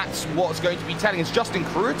 and that's what's going to be telling us. Justin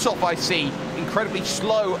Krutov, I see, incredibly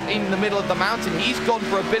slow in the middle of the mountain. He's gone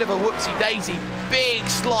for a bit of a whoopsie-daisy. Big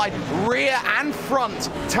slide, rear and front,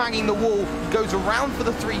 tagging the wall. Goes around for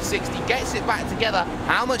the 360, gets it back together.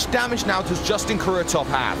 How much damage now does Justin Krutov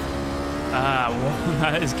have? Well,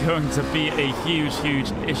 that is going to be a huge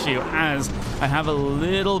issue, as I have a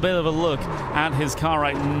little bit of a look at his car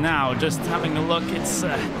right now. Just having a look, it's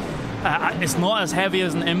not as heavy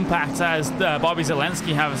as an impact as Bobby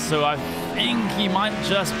Zelensky has, so I think he might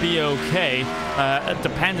just be okay,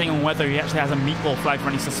 depending on whether he actually has a meatball flag for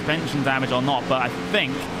any suspension damage or not. But I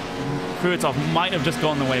think Krutov might have just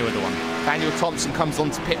gotten away with the one. Daniel Thompson comes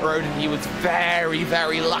onto pit road, and he was very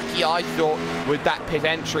lucky, I thought, with that pit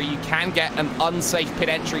entry. You can get an unsafe pit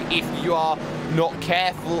entry if you are not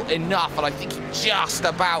careful enough, and I think he just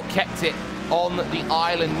about kept it on the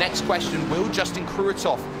island. Next question, will Justin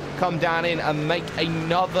Krutov come down in and make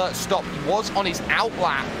another stop? He was on his out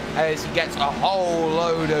lap as he gets a whole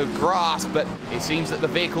load of grass, but it seems that the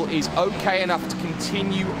vehicle is okay enough to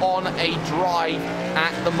continue on a drive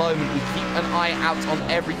at the moment. We keep an eye out on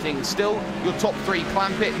everything. Still, your top three,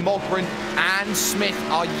 Clampett, Mogren and Smith,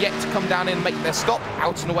 are yet to come down in and make their stop.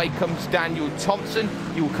 Out and away comes Daniel Thompson.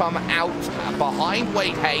 He will come out behind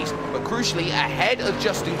Wade Hayes, but crucially ahead of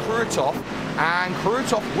Justin Krutov, and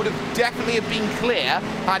Krutov would have definitely have been clear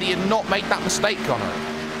had he had not made that mistake, Connor.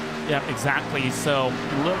 Yeah, exactly. So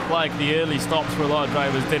it looked like the early stops for a lot of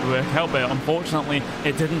drivers did work out, but unfortunately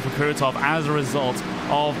it didn't for Krutov as a result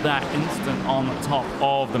of that incident on top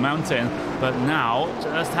of the mountain. But now,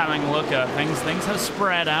 just having a look at things have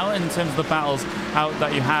spread out in terms of the battles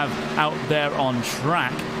that you have out there on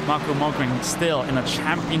track. Marco Mogren still in a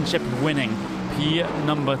championship winning P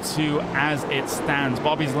number 2 as it stands.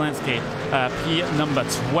 Bobby Zelensky, P number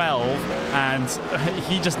 12, and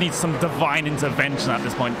he just needs some divine intervention at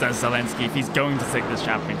this point, does Zelensky, if he's going to take this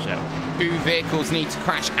championship. 2 vehicles need to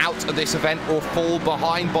crash out of this event or fall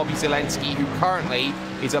behind Bobby Zelensky, who currently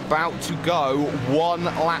is about to go 1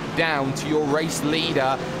 lap down to your race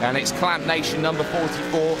leader, and it's Clamp Nation number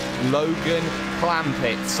 44, Logan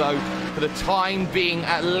Clampett. So for the time being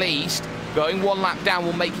at least, going 1 lap down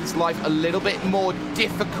will make his life a little bit more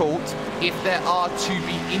difficult if there are to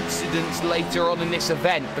be incidents later on in this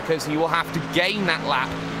event, because he will have to gain that lap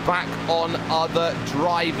back on other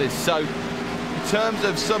drivers. So in terms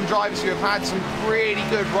of some drivers who have had some really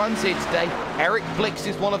good runs here today, Eric Blix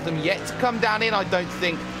is one of them, yet to come down in, I don't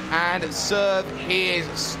think, and serve his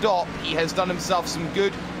stop. He has done himself some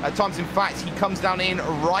good at times. In fact, he comes down in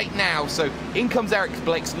right now. So in comes Eric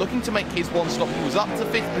Blix, looking to make his one stop. He was up to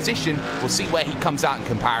 5th position. We'll see where he comes out in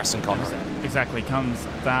comparison, Connor. Exactly, comes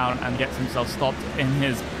down and gets himself stopped in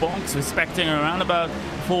his box, expecting around about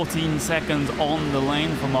 14 seconds on the lane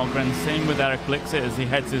for Mogren. Same with Eric Blix as he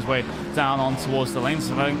heads his way down on towards the lane.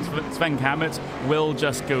 Sven Kammert will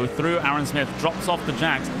just go through. Aaron Smith drops off the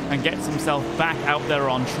jacks and gets himself back out there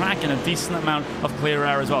on track in a decent amount of clear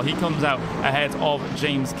air as well. He comes out ahead of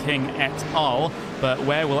James King et al. But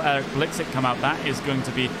where will Eric Blixit come out? That is going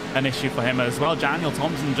to be an issue for him as well. Daniel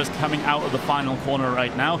Thompson just coming out of the final corner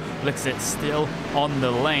right now. Blixit still on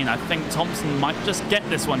the lane. I think Thompson might just get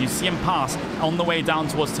this one. You see him pass on the way down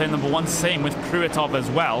towards turn number 1. Same with Kruitov as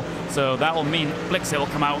well. So that will mean Blixit will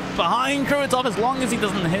come out behind Kruitov. As long as he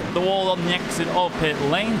doesn't hit the wall on the exit of pit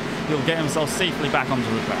lane, he'll get himself safely back onto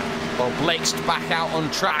the track. Well, Blix back out on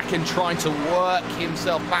track and trying to work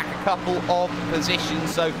himself back a couple of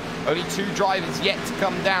positions. So only 2 drivers yet to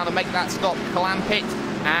come down and make that stop. Clampett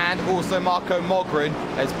and also Marco Mogren,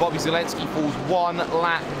 as Bobby Zelensky falls 1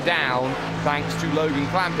 lap down thanks to Logan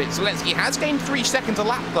Clampett. Zelensky has gained 3 seconds a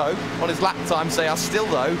lap though on his lap times. They are still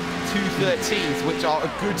though 2:13s, which are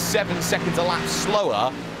a good 7 seconds a lap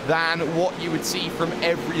slower than what you would see from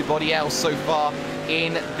everybody else so far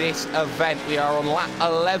in this event. We are on lap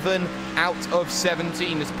 11 out of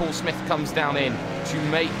 17 as Paul Smith comes down in to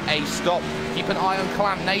make a stop. Keep an eye on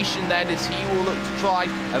Clamp Nation then, as he will look to try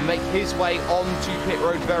and make his way onto pit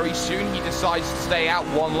road very soon. He decides to stay out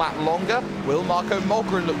 1 lap longer. Will Marco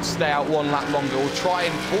Mogren look to stay out 1 lap longer, or try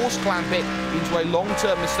and force Clampett into a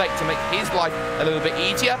long-term mistake to make his life a little bit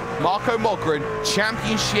easier? Marco Mogren,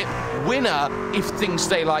 championship winner, if things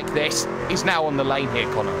stay like this, is now on the lane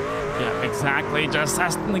here, Connor. Yeah, exactly. Just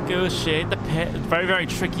has to negotiate the pit. Very, very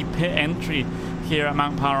tricky pit entry here at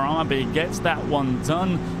Mount Panorama, but he gets that one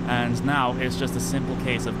done, and now it's just a simple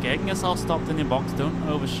case of getting yourself stopped in your box, don't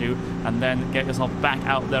overshoot, and then get yourself back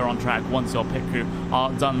out there on track once your pit crew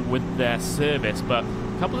are done with their service. But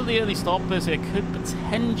a couple of the early stoppers here could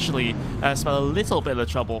potentially spell a little bit of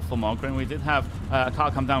trouble for Mogren. We did have a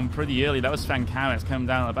car come down pretty early. That was Sven Kammert coming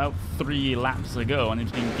down about 3 laps ago, and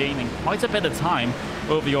he's been gaining quite a bit of time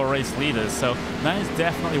over your race leaders. So that is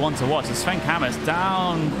definitely one to watch. As Sven Kammert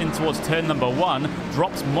down in towards turn number 1,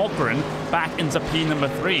 drops Mogren back into P number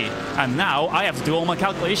 3. And now I have to do all my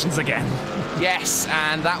calculations again. Yes,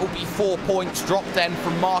 and that will be 4 points dropped then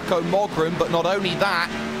from Marco Mogren, but not only that,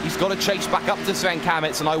 he's got to chase back up to Sven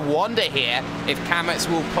Kammert, and I wonder here if Kammert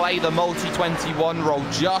will play the multi-21 role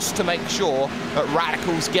just to make sure that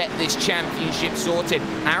Radicals get this championship sorted.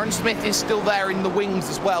 Aaron Smith is still there in the wings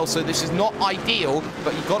as well, so this is not ideal,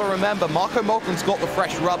 but you've got to remember, Marco Mogren's got the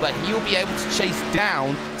fresh rubber. He'll be able to chase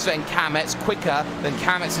down Sven Kammert quicker than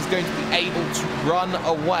Kammert is going to be able to run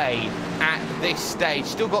away at this stage.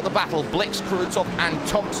 Still got the battle, Blix, Kruitov and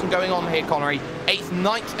Thompson going on here, Connery. 8th,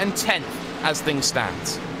 9th and 10th as things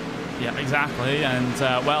stand. Yeah, exactly. And,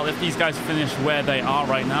 well, if these guys finish where they are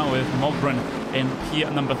right now with Mogren in P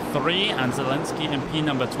number 3 and Zelensky in P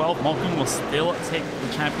number 12, Mogren will still take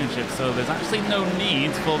the championship. So there's actually no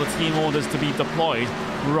need for the team orders to be deployed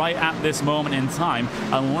right at this moment in time,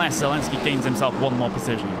 unless Zelensky gains himself 1 more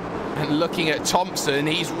position. And looking at Thompson,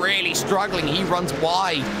 he's really struggling. He runs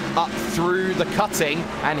wide up through the cutting.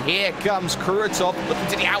 And here comes Kruitov looking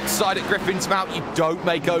to the outside at Griffin's Mount. You don't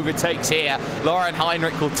make overtakes here. Lauren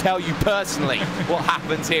Heinrich will tell you personally what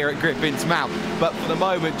happens here at Griffin's Mount. But for the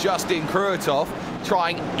moment, Justin Kruitov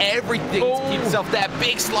trying everything to keep himself there.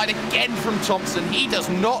 Big slide again from Thompson. He does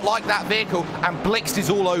not like that vehicle, and Blix is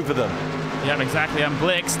all over them. Yeah, exactly. And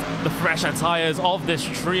Blix, the fresher tyres of this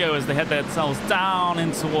trio as they head themselves down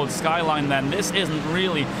in towards Skyline then. This isn't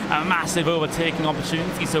really a massive overtaking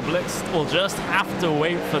opportunity, so Blix will just have to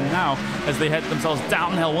wait for now as they head themselves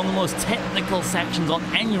downhill. One of the most technical sections on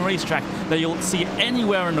any racetrack that you'll see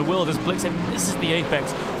anywhere in the world as Blix misses the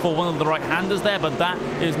apex for one of the right-handers there, but that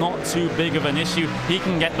is not too big of an issue. He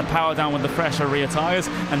can get the power down with the fresher rear tyres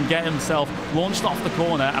and get himself launched off the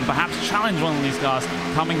corner and perhaps challenge one of these cars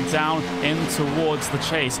coming down in towards the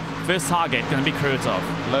chase. First target going to be Kruitov.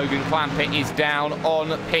 Logan Clampett is down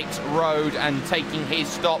on pit road and taking his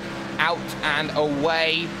stop out and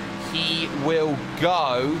away he will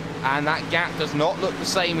go, and that gap does not look the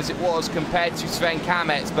same as it was compared to Sven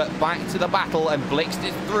Kametz, but back to the battle, and Blixt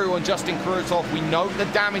is through on Justin Krutov. We know the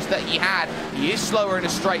damage that he had. He is slower in a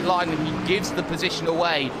straight line, and he gives the position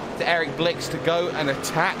away to Eric Blixt to go and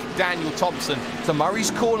attack Daniel Thompson. To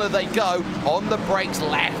Murray's corner they go, on the brakes,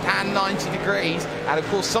 left hand 90 degrees, and of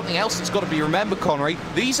course something else that's got to be remembered, Connery,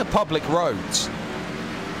 these are public roads.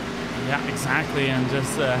 Yeah, exactly, and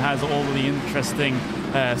just has all the interesting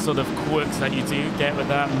sort of quirks that you do get with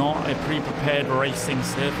that. Not a pre-prepared racing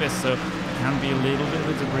surface, so it can be a little bit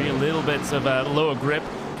of debris, a little bit of lower grip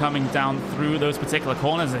coming down through those particular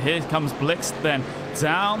corners. And here comes Blixt then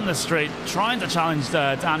down the straight, trying to challenge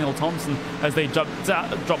Daniel Thompson as they drop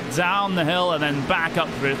down the hill and then back up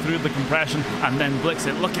through the compression, and then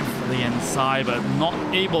Blixt looking for the inside but not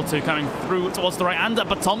able to, coming through towards the right-hander.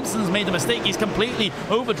 But Thompson's made a mistake. He's completely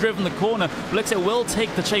overdriven the corner. Blixt will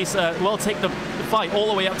take the chase, will take the fight all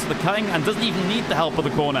the way up to the cutting and doesn't even need the help of the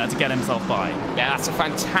corner to get himself by. Yeah, that's a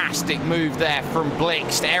fantastic move there from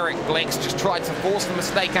Blixt. Eric Blixt just tried to force the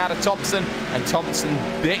mistake out of Thompson, and Thompson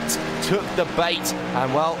took the bait,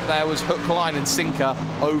 and well, there was hook, line and sinker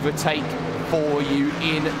overtake for you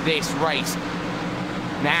in this race.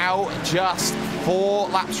 Now just 4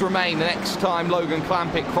 laps remain the next time Logan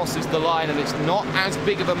Clampett crosses the line, and it's not as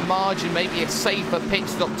big of a margin, maybe a safer pit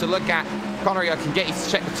stop to look at. Connery, I can get you to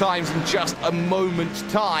check the times in just a moment's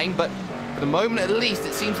time, but for the moment at least,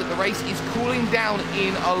 it seems that the race is cooling down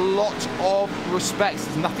in a lot of respects.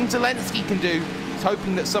 There's nothing Zelensky can do. He's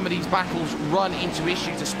hoping that some of these battles run into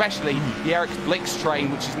issues, especially the Eric Blixt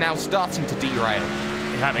train, which is now starting to derail.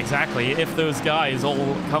 Yeah, exactly. If those guys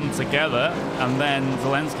all come together and then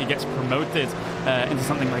Zelensky gets promoted into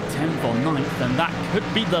something like 10th or 9th, then that could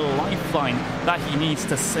be the lifeline that he needs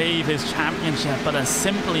to save his championship, but are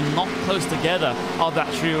simply not close together of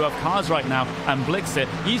that trio of cars right now. And Blixt,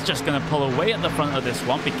 he's just going to pull away at the front of this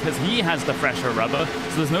one because he has the fresher rubber,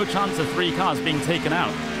 so there's no chance of 3 cars being taken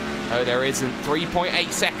out. No, there isn't.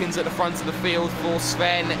 3.8 seconds at the front of the field for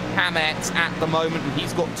Sven Kametz at the moment, and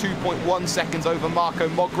he's got 2.1 seconds over Marco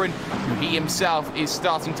Mogren, who he himself is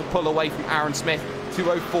starting to pull away from Aaron Smith.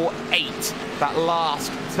 2:04.8 that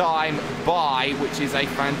last time by, which is a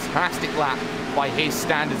fantastic lap by his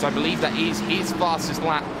standards. I believe that is his fastest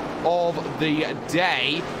lap of the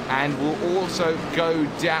day, and will also go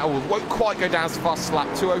down, well, won't quite go down as the fastest lap.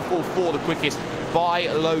 2:04.4 the quickest by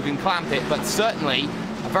Logan Clampett, but certainly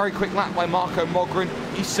a very quick lap by Marco Mogren.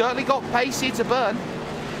 He's certainly got pace here to burn.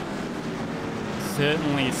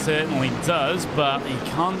 Certainly does, but he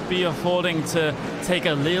can't be affording to take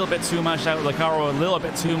a little bit too much out of the car or a little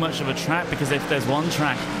bit too much of a track, because if there's one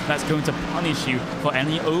track that's going to punish you for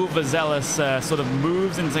any overzealous sort of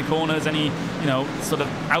moves into corners, any, you know, sort of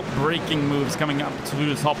outbraking moves coming up to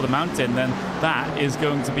the top of the mountain, then that is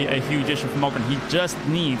going to be a huge issue for Mogren. He just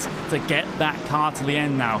needs to get that car to the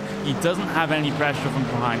end now. He doesn't have any pressure from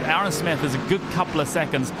behind. Aaron Smith is a good couple of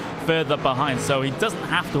seconds further behind, so he doesn't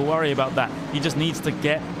have to worry about that. He just needs to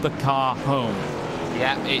get the car home.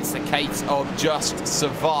 Yeah, it's a case of just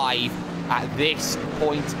survive at this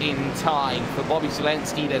point in time. For Bobby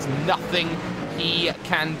Zelensky, there's nothing he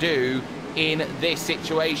can do in this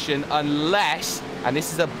situation unless, and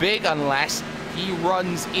this is a big unless, he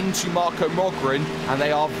runs into Marco Mogren, and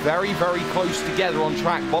they are very, very close together on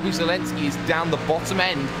track. Bobby Zelensky is down the bottom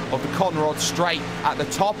end of the Conrad straight. At the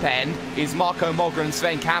top end is Marco Mogren and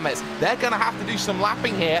Sven Kametz. They're going to have to do some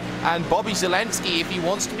lapping here, and Bobby Zelensky, if he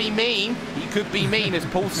wants to be mean, he could be mean as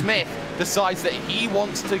Paul Smith decides that he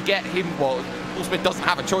wants to get him, well, Paul Smith doesn't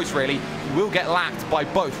have a choice really. He will get lapped by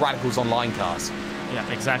both Radicals Online cars. Yeah,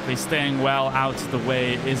 exactly. Staying well out of the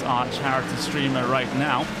way is our charity streamer right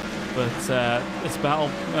now. But this battle,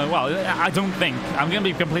 well, I don't think, I'm going to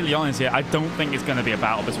be completely honest here, I don't think it's going to be a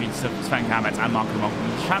battle between Sven Kametz and Marco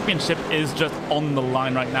Mogren. The championship is just on the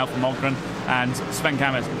line right now for Mogren, and Sven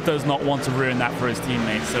Kametz does not want to ruin that for his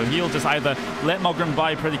teammates. So he'll just either let Mogren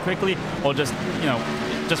by pretty quickly, or just, you know,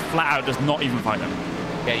 just flat out just not even fight him.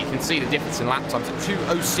 Yeah, you can see the difference in lap times at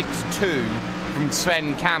 2:06.2 from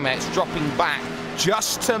Sven Kametz, dropping back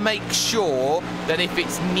just to make sure that if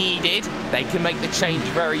it's needed, they can make the change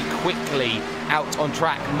very quickly out on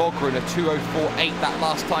track. Mogren a 2:04.8 that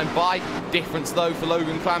last time by. Difference though for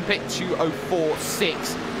Logan Clampett,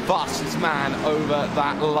 2:04.6. Fastest man over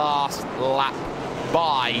that last lap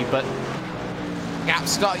by, but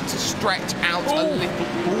gap's starting to stretch out a little.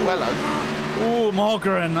 Ooh, hello. Oh,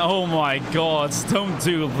 Mogren, oh my God, don't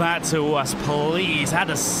do that to us, please.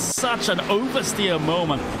 Had such an oversteer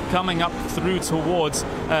moment coming up through towards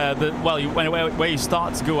where you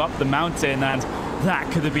start to go up the mountain, and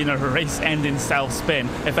that could have been a race-ending self-spin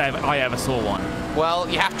if I ever saw one. Well,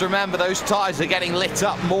 you have to remember those tyres are getting lit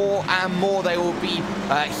up more and more. They will be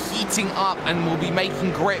heating up and will be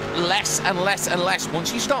making grip less and less and less.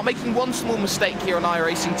 Once you start making one small mistake here on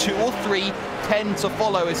iRacing, 2 or 3 tend to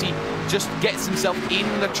follow as he just gets himself in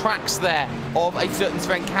the tracks there of a certain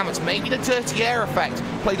Sven Kametz. Maybe the dirty air effect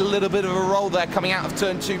played a little bit of a role there coming out of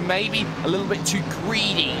turn 2. Maybe a little bit too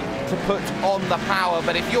greedy to put on the power.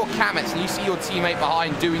 But if you're Kametz and you see your teammate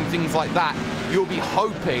behind doing things like that, you'll be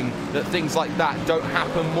hoping that things like that don't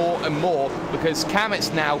happen more and more, because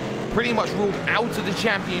Kametz now pretty much ruled out of the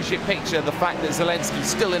championship picture the fact that Zelensky's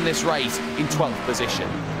still in this race in 12th position.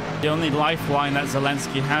 The only lifeline that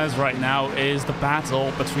Zelensky has right now is the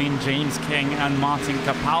battle between James King and Martin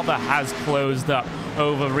Kapal that has closed up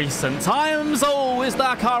over recent times. Oh, is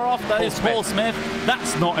that car off? That is Paul Smith.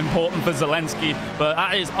 That's not important for Zelensky, but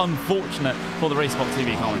that is unfortunate for the Race Sport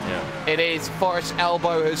TV commentator. It is. Forest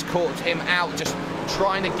Elbow has caught him out, just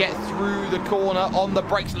trying to get through the corner on the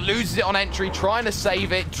brakes, loses it on entry, trying to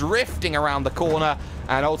save it, drifting around the corner,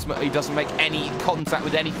 and ultimately doesn't make any contact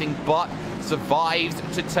with anything but survives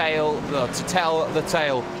to tell the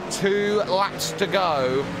tale. 2 laps to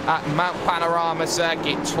go at Mount Panorama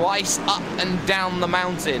Circuit. Twice up and down the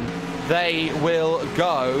mountain they will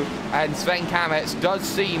go, and Sven Kametz does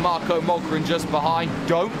see Marco Mogren just behind.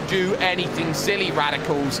 Don't do anything silly,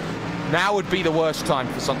 radicals. Now would be the worst time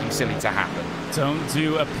for something silly to happen. Don't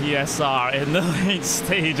do a PSR in the late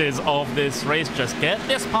stages of this race. Just get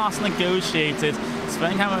this pass negotiated.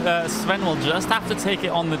 Sven will just have to take it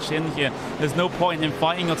on the chin here. There's no point in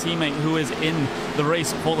fighting your teammate who is in the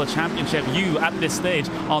race for the championship. You, at this stage,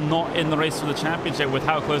 are not in the race for the championship with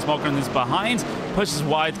how close Mogren is behind. Pushes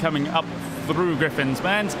wide coming up through Griffin's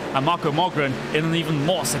Bend, and Marco Mogren in an even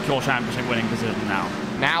more secure championship winning position now.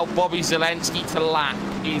 Now Bobby Zelensky to lap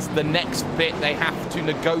is the next bit they have to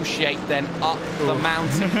negotiate, then up the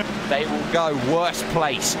mountain. They will go worst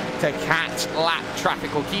place to catch lap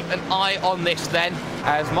traffic. We'll keep an eye on this then,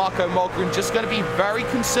 as Marco Mogren just going to be very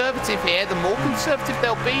conservative here. The more conservative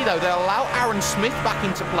they'll be, though, they'll allow Aaron Smith back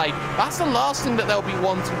into play. That's the last thing that they'll be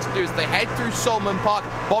wanting to do as they head through Solomon Park.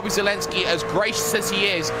 Bobby Zelensky, as gracious as he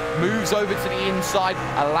is, moves over to the inside,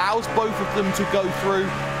 allows both of them to go through.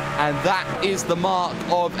 And that is the mark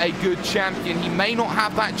of a good champion. He may not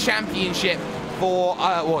have that championship for,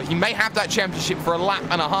 he may have that championship for a lap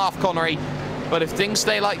and a half, Connery. But if things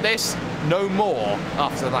stay like this, no more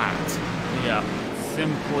after that. Yeah,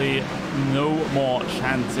 simply no more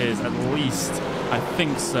chances, at least I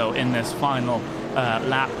think so, in this final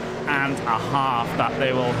lap and a half that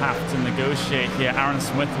they will have to negotiate here. Aaron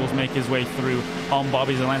Smith will make his way through on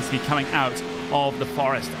Bobby Zelensky coming out of the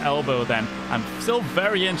Forest Elbow then. I'm still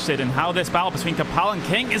very interested in how this battle between Kapal and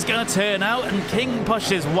King is going to turn out, and King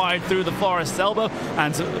pushes wide through the Forest Elbow,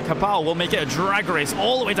 and Kapal will make it a drag race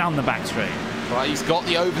all the way down the back straight. Well, he's got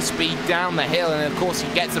the overspeed down the hill, and of course he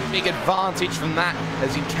gets a big advantage from that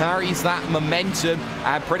as he carries that momentum,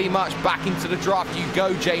 and pretty much back into the draft you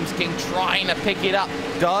go. James King trying to pick it up,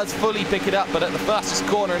 does fully pick it up, but at the fastest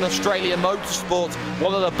corner in Australian motorsport,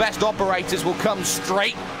 one of the best operators will come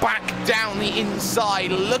straight back down the inside,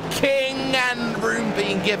 looking, and room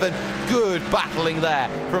being given. Good battling there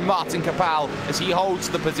from Martin Kapal as he holds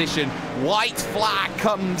the position. White flag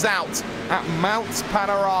comes out at Mount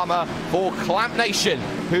Panorama for Clamp Nation,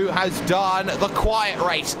 who has done the quiet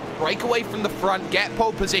race. Break away from the front, get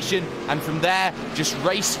pole position, and from there, just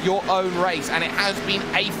race your own race. And it has been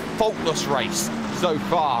a faultless race so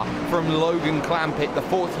far from Logan Clampett, the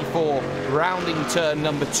 44, rounding turn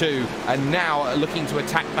number 2, and now looking to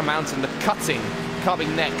attack the mountain, the cutting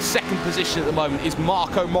coming next. Second position at the moment is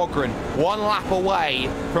Marco Mogren, 1 lap away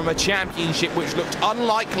from a championship which looked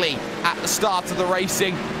unlikely at the start of the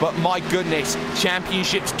racing, but my goodness,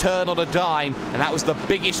 championships turn on a dime, and that was the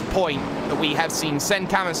biggest point that we have seen. Sven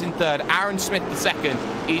Kametz in 3rd, Aaron Smith the 2nd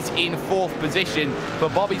is in 4th position. For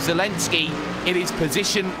Bobby Zelensky, it is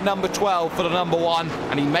position number 12 for the number 1,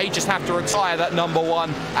 and he may just have to retire that number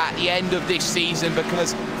 1 at the end of this season,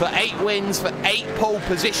 because for 8 wins, for 8 pole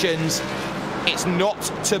positions, it's not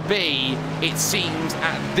to be, it seems,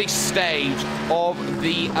 at this stage of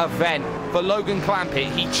the event. For Logan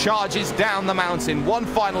Clampett, he charges down the mountain one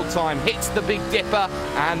final time, hits the Big Dipper,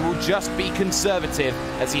 and will just be conservative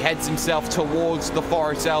as he heads himself towards the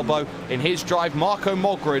Forest Elbow. In his drive, Marco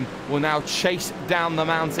Mogren will now chase down the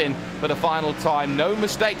mountain for the final time. No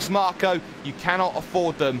mistakes, Marco. You cannot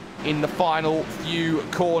afford them in the final few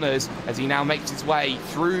corners as he now makes his way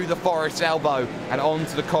through the Forest Elbow and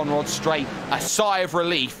onto the Conrod Straight. A sigh of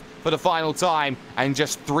relief for the final time, and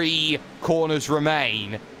just 3 corners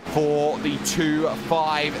remain for the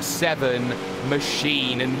 257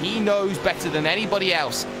 machine, and he knows better than anybody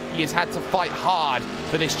else He has had to fight hard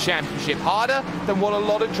for this championship, harder than what a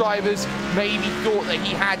lot of drivers maybe thought that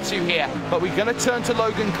he had to here. But we're going to turn to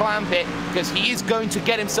Logan Clampett because he is going to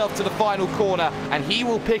get himself to the final corner and he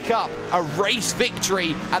will pick up a race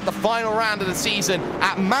victory at the final round of the season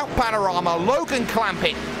at Mount Panorama. Logan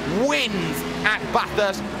Clampett wins at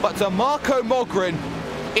Bathurst, but to Marco Mogren,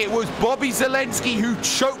 it was Bobby Zelensky who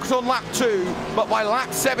choked on lap 2, but by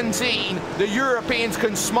lap 17, the Europeans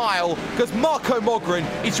can smile because Marco Mogren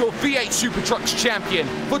is your V8 SuperTrucks champion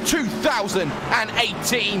for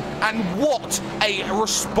 2018. And what a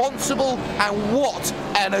responsible and what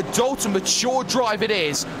an adult and mature drive it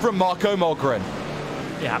is from Marco Mogren.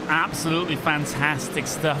 Yeah, absolutely fantastic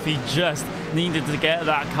stuff. He just needed to get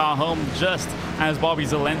that car home just as Bobby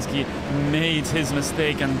Zelensky made his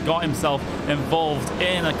mistake and got himself involved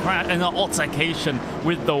in an altercation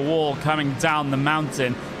with the wall coming down the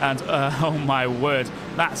mountain. And oh my word,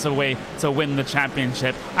 that's a way to win the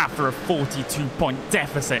championship after a 42-point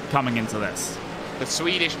deficit coming into this. The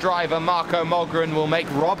Swedish driver Marco Mogren will make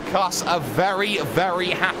Rob Kuss a very,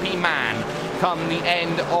 very happy man come the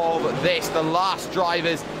end of this. The last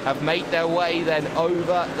drivers have made their way then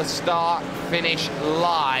over the start-finish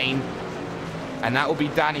line. And that will be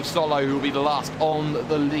Danny Solo, who will be the last on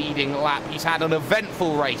the leading lap. He's had an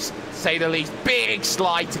eventful race, to say the least. Big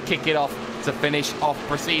slide to kick it off to finish off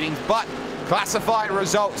proceedings. But classified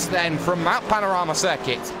results then from Mount Panorama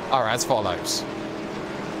Circuit are as follows.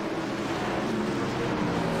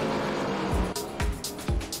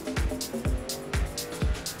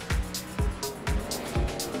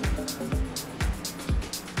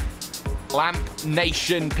 Lamp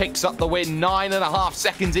Nation picks up the win, 9.5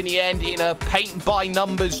 seconds in the end in a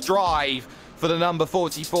paint-by-numbers drive for the number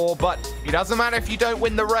 44. But it doesn't matter if you don't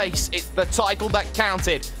win the race, it's the title that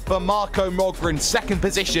counted for Marco Mogren. Second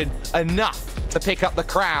position, enough to pick up the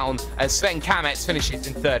crown as Sven Kamets finishes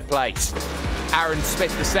in third place. Aaron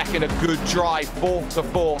Smith the second, a good drive, 4th to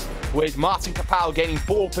 4th, with Martin Kapal gaining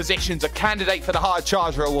 4 positions, a candidate for the Hard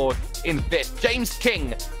Charger Award in 5th. James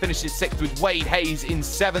King finishes 6th with Wade Hayes in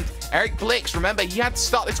 7th. Eric Blix, remember, he had to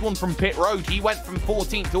start this one from pit road. He went from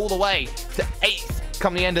 14th all the way to 8th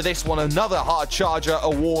come the end of this one. Another Hard Charger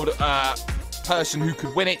Award person who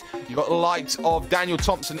could win it. You've got the likes of Daniel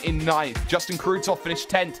Thompson in 9th. Justin Krutov finished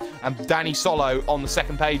 10th, and Danny Solo on the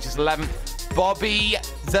second page is 11th. Bobby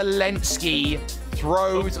Zelensky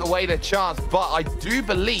throws away the chance, but I do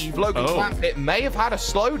believe Logan Clampett may have had a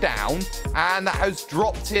slowdown, and that has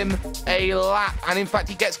dropped him a lap. And in fact,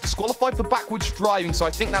 he gets disqualified for backwards driving, so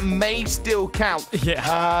I think that may still count.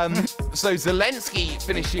 Yeah. So Zelensky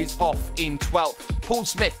finishes off in 12th. Paul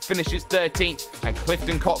Smith finishes 13th, and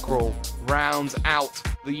Clifton Cockrell rounds out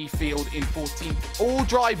the field in 14th. All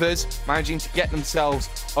drivers managing to get themselves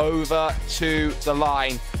over to the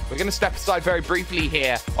line. We're going to step aside very briefly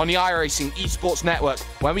here on the iRacing eSports Network.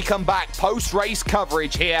 When we come back, post-race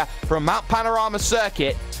coverage here from Mount Panorama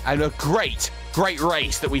Circuit, and a great, great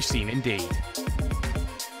race that we've seen indeed.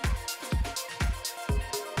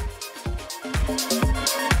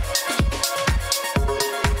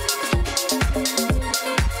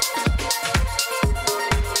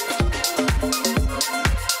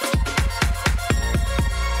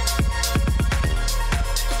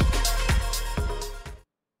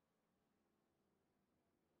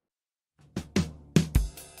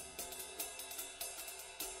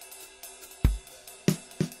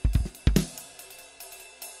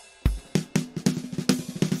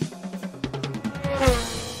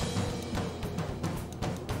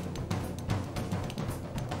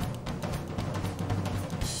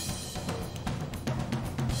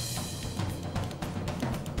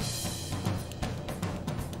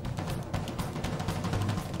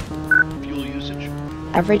 Fuel usage.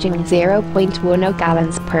 Averaging 0.10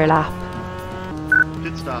 gallons per lap.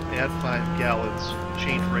 Pit stop, add 5 gallons.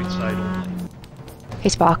 Change right side only.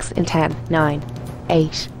 Hitbox in 10, 9,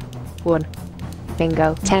 8, 1.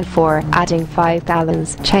 Bingo. 10-4, adding 5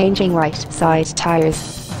 gallons. Changing right side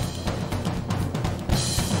tires.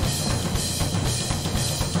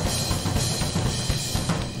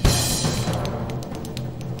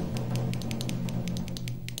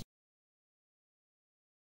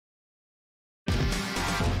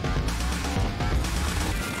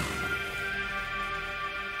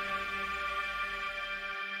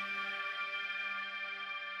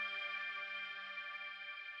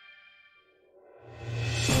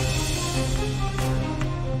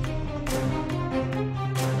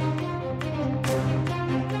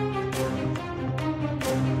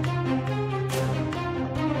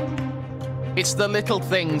 It's the little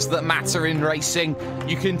things that matter in racing.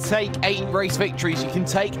 You can take 8 race victories, you can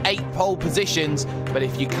take 8 pole positions, but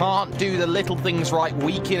if you can't do the little things right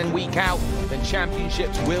week in and week out, then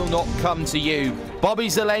championships will not come to you. Bobby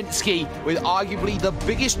Zalenski, with arguably the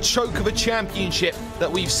biggest choke of a championship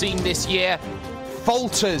that we've seen this year,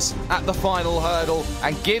 falters at the final hurdle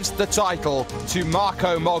and gives the title to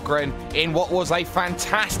Marco Mogren in what was a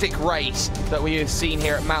fantastic race that we have seen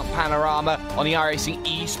here at Mount Panorama on the iRacing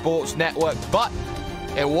eSports network. But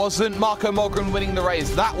it wasn't Marco Mogren winning the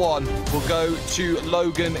race. That one will go to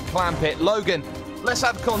Logan Clampett. Logan, let's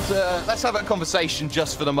have a conversation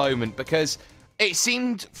just for the moment, because it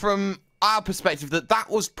seemed from our perspective that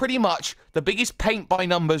that was pretty much the biggest paint by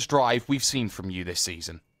numbers drive we've seen from you this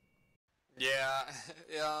season. Yeah,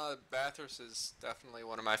 Bathurst is definitely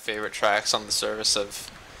one of my favorite tracks on the service.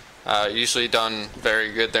 I've usually done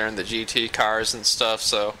very good there in the GT cars and stuff,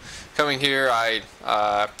 so coming here I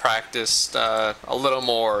practiced a little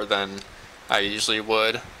more than I usually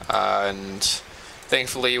would, and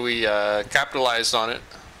thankfully we capitalized on it.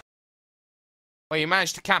 Well, you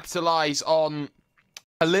managed to capitalize on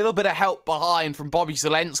a little bit of help behind from Bobby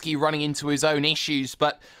Zalenski running into his own issues,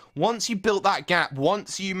 but once you built that gap,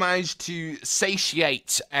 once you managed to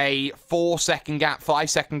satiate a 4-second gap,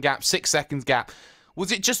 5-second gap, 6 seconds gap,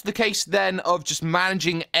 was it just the case then of just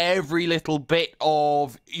managing every little bit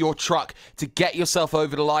of your truck to get yourself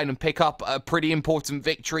over the line and pick up a pretty important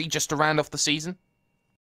victory just to round off the season?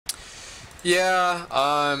 Yeah,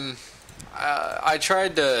 I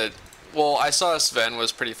tried to... Well, I saw Sven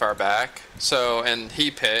was pretty far back, so, and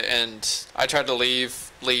he pit, and I tried to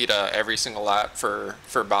lead every single lap for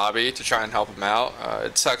Bobby to try and help him out.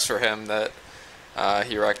 It sucks for him that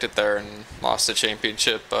he wrecked it there and lost the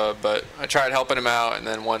championship, but I tried helping him out, and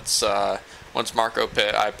then once Marco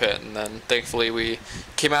pit, I pit, and then thankfully we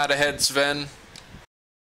came out ahead Sven.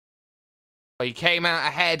 Well, you came out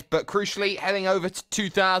ahead, but crucially, heading over to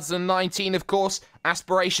 2019, of course,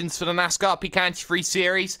 aspirations for the NASCAR Picanti Free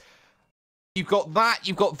Series. You've got that,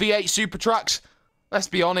 you've got V8 SuperTrucks. Let's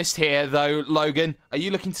be honest here, though, Logan. Are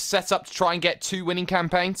you looking to set up to try and get 2 winning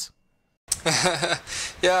campaigns?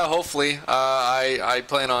 Yeah, hopefully. I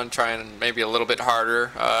plan on trying maybe a little bit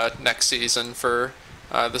harder next season for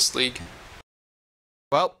this league.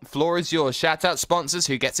 Well, floor is yours. Shout out sponsors.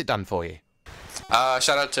 Who gets it done for you? Shout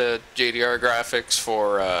out to JDR Graphics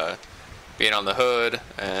for being on the hood,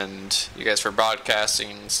 and you guys for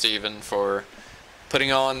broadcasting, and Steven for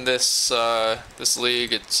putting on this this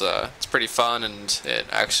league. It's pretty fun, and it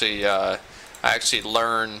actually I actually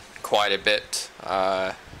learn quite a bit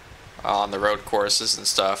on the road courses and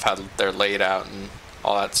stuff, how they're laid out and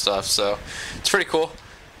all that stuff. So it's pretty cool.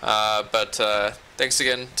 But thanks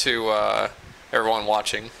again to everyone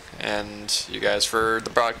watching, and you guys for the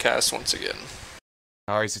broadcast once again.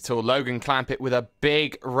 No worries at all. Logan Clampett with a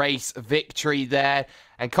big race victory there.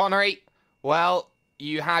 And Connery, well,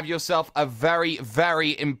 you have yourself a very,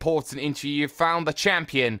 very important interview. You've found the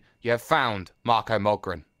champion. You have found Marco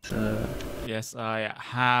Mogren. Yes, I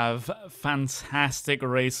have. Fantastic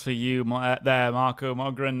race for you there, Marco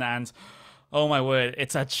Mogren. And oh my word,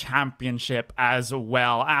 it's a championship as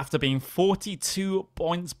well. After being 42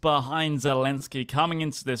 points behind Zalenski coming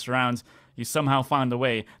into this round, you somehow found a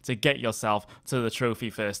way to get yourself to the trophy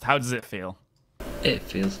first. How does it feel? It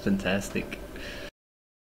feels fantastic.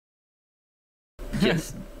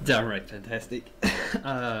 Yes, downright fantastic.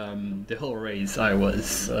 The whole race, I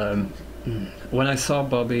was... when I saw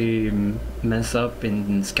Bobby mess up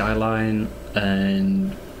in Skyline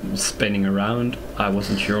and spinning around, I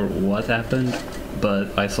wasn't sure what happened,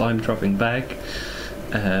 but I saw him dropping back,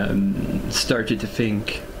 started to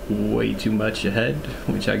think way too much ahead,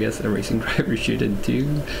 which I guess a racing driver shouldn't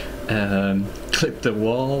do. Clipped the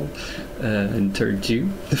wall in turn 2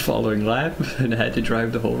 the following lap, and I had to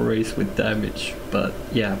drive the whole race with damage. But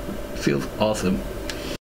yeah, feels awesome.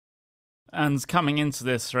 And coming into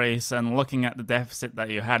this race and looking at the deficit that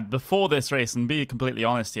you had before this race, and be completely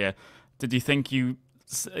honest here, did you think you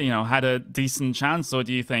had a decent chance, or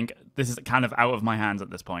do you think this is kind of out of my hands at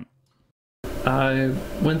this point? I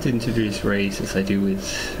went into this race as I do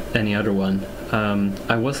with any other one.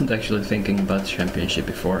 I wasn't actually thinking about the championship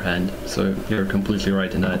beforehand, so you're completely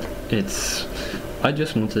right in that. I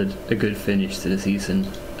just wanted a good finish to the season,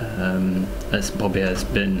 as Bobby has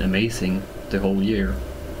been amazing the whole year.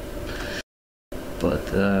 But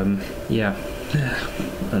yeah,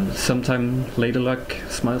 sometimes later luck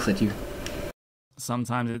smiles at you.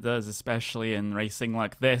 Sometimes it does, especially in racing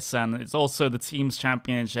like this, and it's also the team's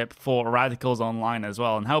championship for Radicals Online as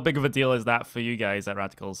well. And how big of a deal is that for you guys at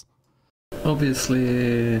Radicals?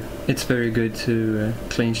 Obviously, it's very good to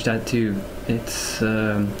clinch that too. It's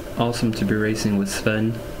awesome to be racing with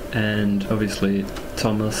Sven, and obviously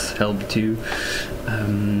Thomas helped too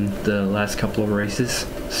the last couple of races.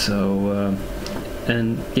 So,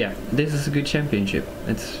 and yeah, this is a good championship.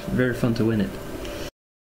 It's very fun to win it.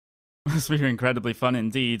 It's been incredibly fun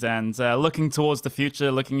indeed, and looking towards the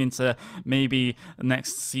future, looking into maybe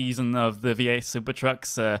next season of the V8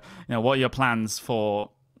 SuperTrucks, what are your plans for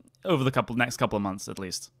over the next couple of months at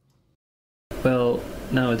least? Well,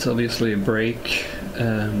 now it's obviously a break.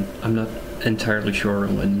 I'm not entirely sure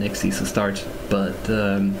when next season starts, but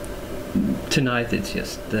tonight it's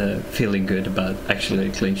just feeling good about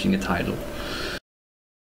actually clinching a title.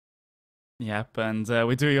 Yep, and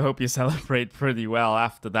we do hope you celebrate pretty well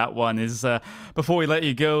after that one. Before we let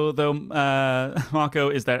you go, though, Marco,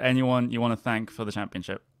 is there anyone you want to thank for the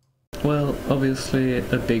championship? Well, obviously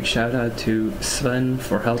a big shout out to Sven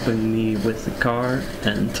for helping me with the car,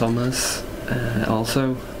 and Thomas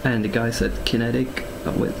also, and the guys at Kinetic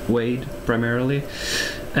with Wade primarily,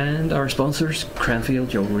 and our sponsors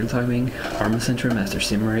Cranfield, Your Real Timing, Arma Center, Master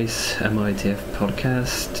Sim Race, MITF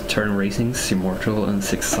Podcast, Turn Racing, Simmortal, and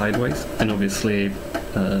Six Sideways, and obviously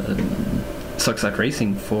Suckside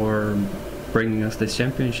Racing for bringing us this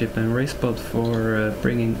championship, and RaceBot for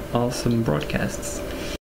bringing awesome broadcasts.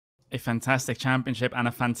 A fantastic championship and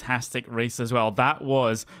a fantastic race as well. That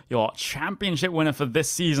was your championship winner for this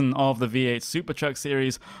season of the V8 SuperTruck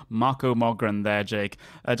Series, Marco Mogren there, Jake.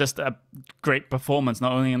 Just a great performance,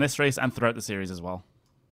 not only in this race and throughout the series as well.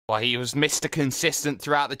 Well, he was Mr. Consistent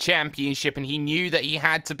throughout the championship, and he knew that he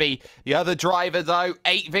had to be. The other driver, though,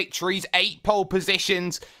 8 victories, 8 pole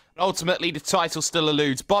positions. Ultimately, the title still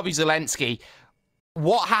eludes Bobby Zelensky.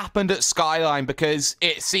 What happened at Skyline? Because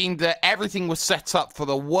it seemed that everything was set up for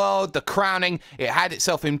the world, the crowning. It had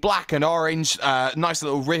itself in black and orange, nice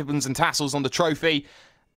little ribbons and tassels on the trophy,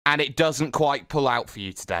 and it doesn't quite pull out for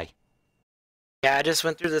you today. Yeah, I just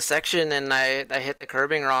went through the section and I hit the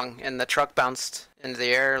curbing wrong, and the truck bounced into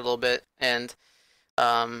the air a little bit, and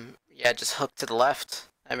yeah, just hooked to the left.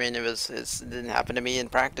 I mean, it didn't happen to me in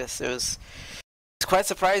practice. It's quite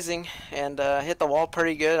surprising, and hit the wall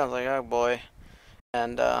pretty good. I was like, oh boy.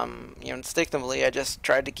 And, instinctively, I just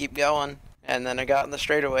tried to keep going, and then I got in the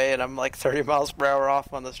straightaway, and I'm like 30 miles per hour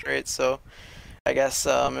off on the straight, so I guess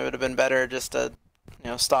it would have been better just to,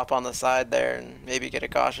 stop on the side there and maybe get a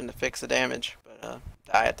caution to fix the damage. But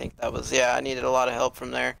I think that was, I needed a lot of help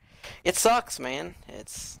from there. It sucks, man.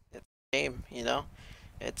 It's a game,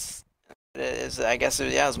 it is, I guess,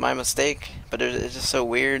 it was my mistake, but it's just so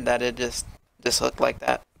weird that it just hooked like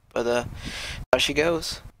that. But how she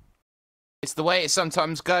goes. It's the way it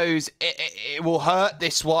sometimes goes. It will hurt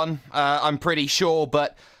this one, I'm pretty sure,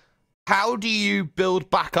 but how do you build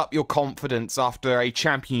back up your confidence after a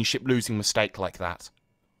championship losing mistake like that?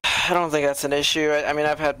 I don't think that's an issue. I mean,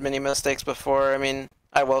 I've had many mistakes before. I mean,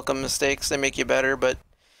 I welcome mistakes. They make you better, but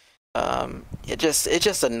it's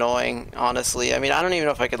just annoying, honestly. I mean, I don't even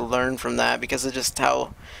know if I could learn from that because of just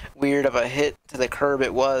how weird of a hit to the curb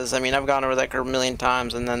it was. I mean, I've gone over that curb a million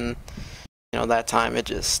times, and then that time it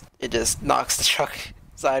just knocks the truck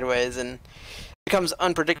sideways and becomes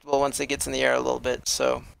unpredictable once it gets in the air a little bit.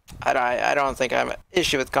 So I don't think I'm an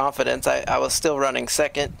issue with confidence. I was still running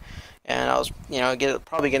second, and I was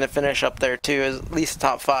probably gonna finish up there too, at least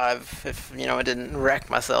top 5 if I didn't wreck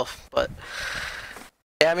myself. But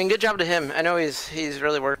yeah, I mean, good job to him. I know he's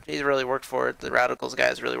really worked for it. The Radicals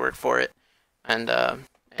guys really worked for it, and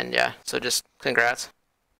yeah, so just congrats.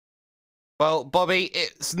 Well, Bobby,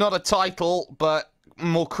 it's not a title, but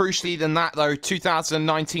more crucially than that, though,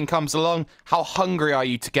 2019 comes along. How hungry are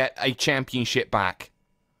you to get a championship back?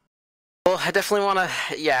 Well, I definitely want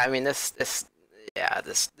to. Yeah, I mean, this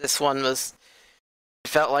one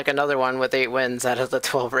felt like another one with 8 wins out of the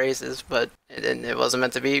 12 races, but it wasn't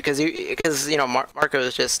meant to be because Marco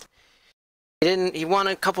was just he won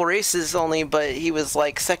a couple races only, but he was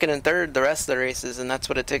like second and third the rest of the races, and that's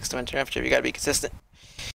what it takes to win a championship. You got to be consistent.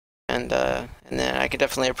 And then I could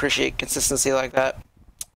definitely appreciate consistency like that.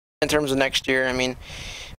 In terms of next year, I mean,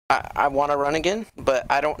 I want to run again, but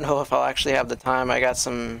I don't know if I'll actually have the time. I got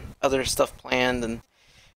some other stuff planned, and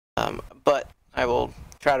but I will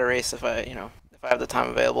try to race if I have the time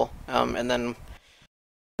available. And then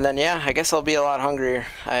yeah, I guess I'll be a lot hungrier.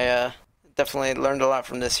 I definitely learned a lot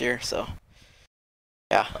from this year, so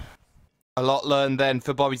yeah. A lot learned then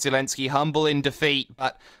for Bobby Zelensky. Humble in defeat,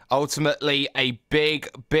 but ultimately a big,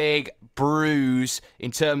 big bruise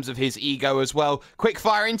in terms of his ego as well. Quick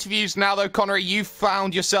fire interviews now, though, Connery. You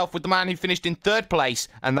found yourself with the man who finished in 3rd place,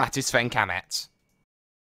 and that is Sven Kamet.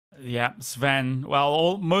 Yeah, Sven.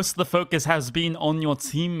 Well, most of the focus has been on your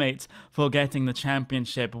teammate for getting the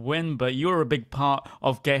championship win, but you're a big part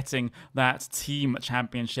of getting that team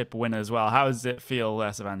championship win as well. How does it feel,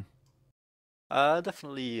 Sven?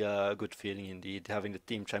 Definitely a good feeling indeed. Having the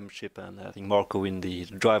team championship and I think Marco win the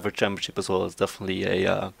driver championship as well is definitely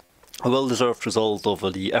a well-deserved result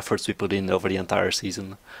over the efforts we put in over the entire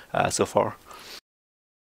season so far.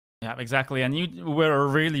 Yeah, exactly. And you were a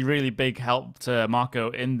really, really big help to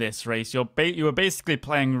Marco in this race. You were basically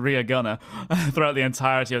playing rear gunner throughout the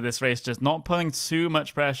entirety of this race, just not putting too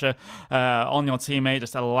much pressure on your teammate,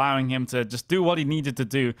 just allowing him to just do what he needed to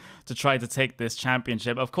do to try to take this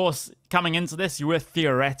championship. Of course, coming into this, you were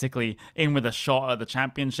theoretically in with a shot at the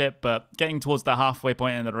championship, but getting towards the halfway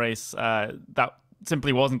point in the race, that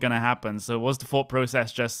simply wasn't going to happen. So was the thought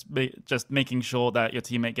process just making sure that your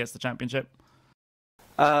teammate gets the championship?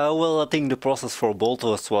 Well, I think the process for both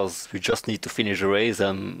of us was we just need to finish the race,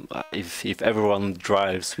 and if everyone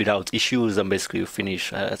drives without issues, then basically we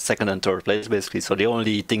finish second and third place, basically. So the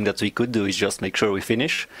only thing that we could do is just make sure we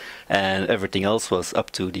finish, and everything else was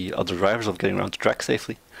up to the other drivers of getting around the track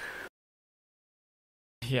safely.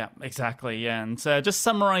 Yeah, exactly. Yeah, and just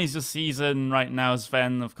summarize your season right now,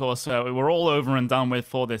 Sven. Of course, we're all over and done with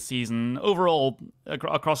for this season. Overall,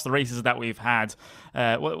 across the races that we've had,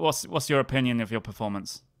 what's your opinion of your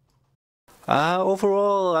performance?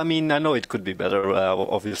 Overall, I mean, I know it could be better,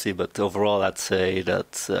 obviously, but overall, I'd say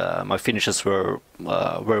that my finishes were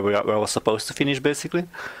where I was supposed to finish, basically.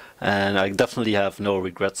 And I definitely have no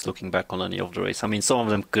regrets looking back on any of the race. I mean, some of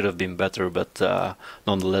them could have been better, but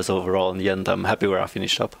nonetheless, overall, in the end, I'm happy where I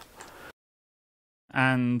finished up.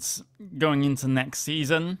 And going into next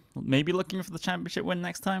season, maybe looking for the championship win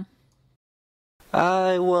next time?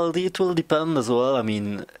 Well, it will depend as well. I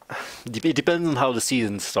mean, it depends on how the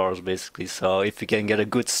season starts, basically. So if you can get a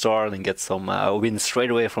good start and get some wins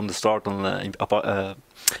straight away from the start and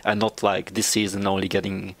not like this season only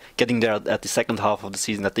getting there at the second half of the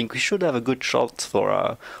season, I think we should have a good shot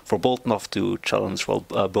for Boltonov to challenge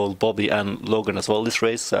both Bobby and Logan as well this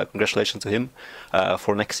race. Congratulations to him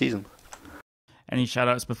for next season. Any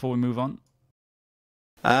shout-outs before we move on?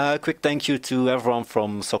 Quick thank you to everyone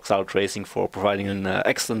from Socks Out Racing for providing an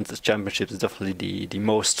excellent championship. It's definitely the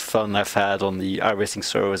most fun I've had on the iRacing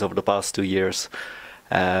service over the past 2 years.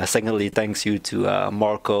 Secondly, thanks you to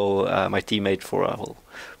Marco, my teammate, for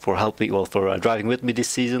helping, for driving with me this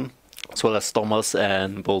season, as well as Thomas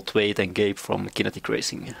and both Wade and Gabe from Kinetic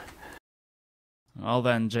Racing. Well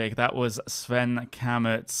then, Jake, that was Sven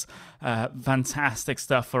Kammert's fantastic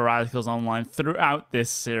stuff for Radicals Online throughout this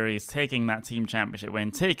series, taking that team championship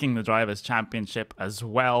win, taking the Drivers' Championship as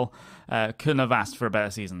well. Couldn't have asked for a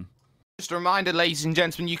better season. Just a reminder, ladies and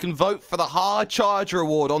gentlemen, you can vote for the Hard Charger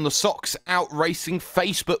Award on the Socks Out Racing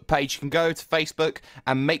Facebook page. You can go to Facebook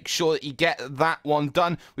and make sure that you get that one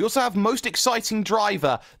done. We also have Most Exciting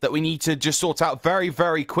Driver that we need to just sort out very,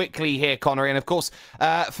 very quickly here, Connery. And of course,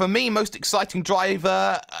 for me, Most Exciting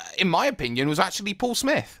Driver, in my opinion, was actually Paul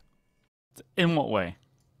Smith. In what way?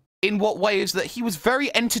 In what way is that he was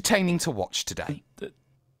very entertaining to watch today.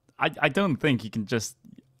 I don't think you can just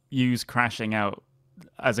use crashing out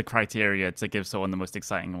as a criteria to give someone the most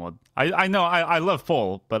exciting award. I know I love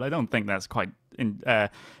Paul, but I don't think that's quite it's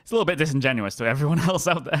a little bit disingenuous to everyone else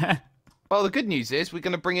out there. Well, the good news is we're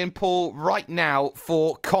going to bring in Paul right now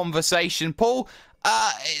for conversation. Paul,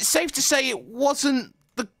 it's safe to say it wasn't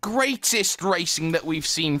the greatest racing that we've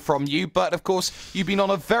seen from you, but of course you've been on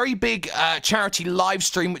a very big charity live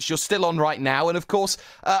stream, which you're still on right now, and of course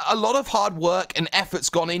a lot of hard work and effort's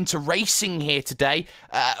gone into racing here today.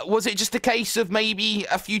 Was it just a case of maybe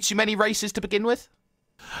a few too many races to begin with?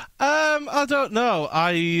 I don't know.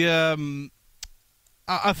 I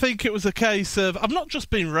think it was a case of I've not just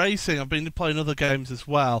been racing, I've been playing other games as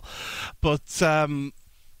well, but no,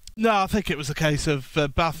 I think it was a case of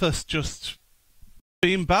Bathurst just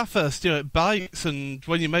being Bathurst. You know, it bites, and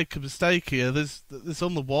when you make a mistake here, there's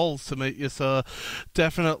on the walls to meet you. So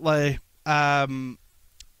definitely,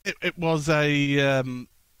 it was a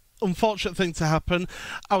unfortunate thing to happen.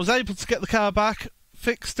 I was able to get the car back,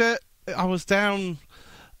 fixed it. I was down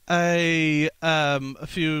a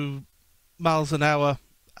few miles an hour.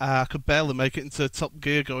 I could barely make it into top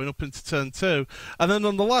gear going up into turn 2. And then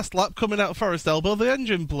on the last lap, coming out of Forest Elbow, the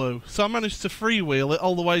engine blew. So I managed to freewheel it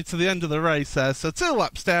all the way to the end of the race there. So 2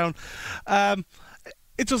 laps down.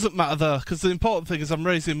 It doesn't matter though, because the important thing is I'm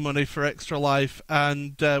raising money for Extra Life,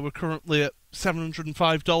 and we're currently at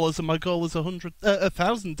 $705, and my goal is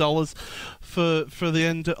 $1,000 for the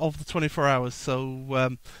end of the 24 hours.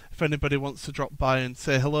 So if anybody wants to drop by and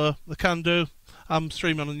say hello, they can do. I'm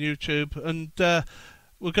streaming on YouTube, and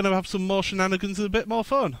we're going to have some more shenanigans and a bit more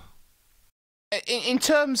fun. In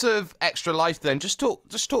terms of Extra Life, then, just talk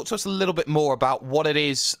to us a little bit more about what it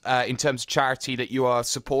is in terms of charity that you are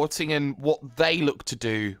supporting and what they look to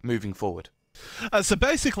do moving forward. So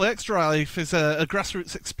basically, Extra Life is a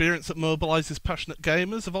grassroots experience that mobilises passionate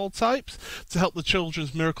gamers of all types to help the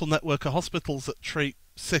Children's Miracle Network of hospitals that treat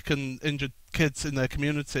sick and injured kids in their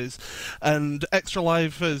communities. And Extra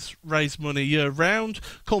Life has raised money year-round,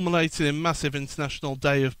 culminating in massive international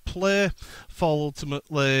day of play,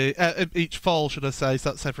 each fall, should I say, so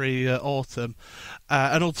that's every autumn,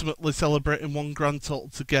 and ultimately celebrating one grand total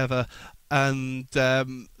together. And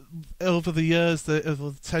over the years, over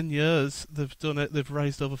the 10 years they've done it, they've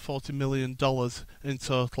raised over $40 million in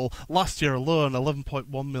total. Last year alone,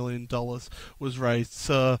 $11.1 million was raised.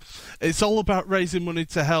 So it's all about raising money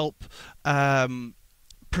to help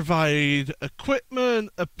provide equipment,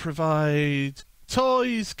 provide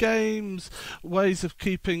toys, games, ways of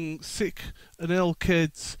keeping sick and ill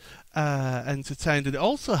kids entertained. And it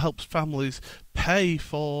also helps families pay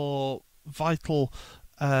for vital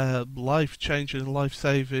life-changing,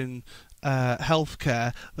 life-saving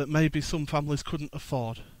healthcare that maybe some families couldn't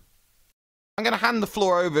afford. I'm going to hand the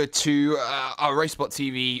floor over to our RaceSpot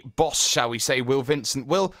TV boss, shall we say, Will Vincent.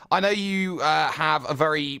 Will, I know you have a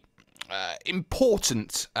very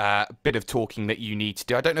important bit of talking that you need to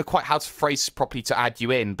do. I don't know quite how to phrase properly to add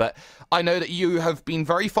you in, but I know that you have been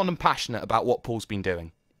very fond and passionate about what Paul's been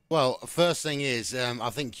doing. Well, first thing is, I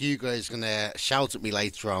think Hugo is going to shout at me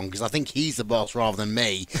later on because I think he's the boss rather than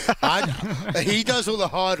me. He does all the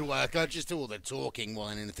hard work. I just do all the talking more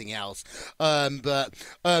than anything else. But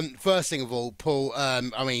first thing of all, Paul,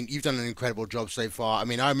 I mean, you've done an incredible job so far. I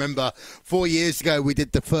mean, I remember 4 years ago we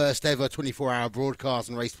did the first ever 24-hour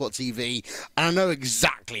broadcast on RaceSpot TV, and I know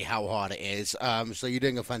exactly how hard it is. So you're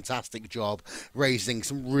doing a fantastic job raising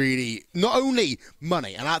some really, not only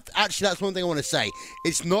money, and actually that's one thing I want to say.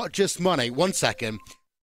 It's not just money. One second.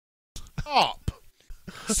 Up.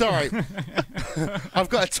 Sorry. I've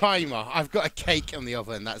got a timer. I've got a cake in the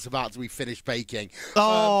oven that's about to be finished baking.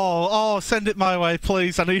 Send it my way,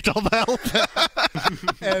 please. I need all the help.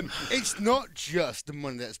 It's not just the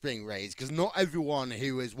money that's being raised, because not everyone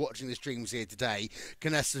who is watching the streams here today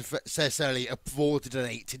can necessarily afford to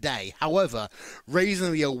donate today. However,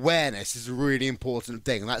 raising the awareness is a really important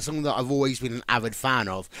thing, and that's something that I've always been an avid fan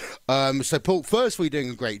of. So, Paul, firstly, you're doing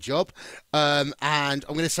a great job, and I'm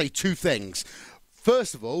going to say two things.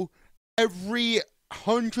 First of all, every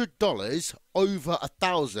 $100 over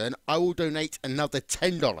 1,000, I will donate another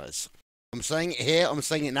 $10. I'm saying it here, I'm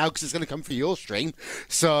saying it now because it's going to come for your stream,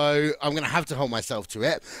 so I'm going to have to hold myself to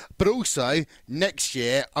it. But also, next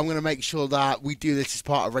year, I'm going to make sure that we do this as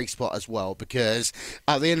part of RaceSpot as well, because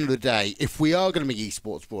at the end of the day, if we are going to be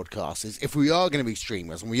esports broadcasters, if we are going to be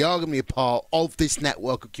streamers, and we are going to be a part of this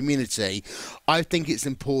network of community, I think it's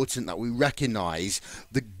important that we recognise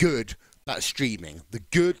the good that streaming, the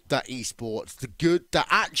good that esports, the good that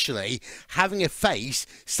actually having a face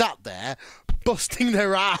sat there busting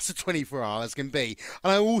their ass for 24 hours can be.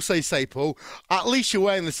 And I also say, Paul, at least you're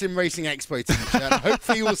wearing the Sim Racing Expo t-shirt.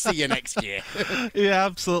 Hopefully we'll see you next year. Yeah,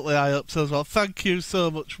 absolutely. I hope so as well. Thank you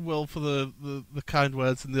so much, Will, for the kind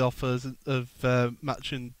words and the offers of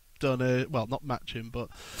matching well, not matching, but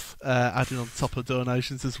adding on top of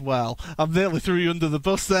donations as well. I'm nearly threw you under the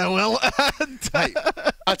bus there, Will. Hey,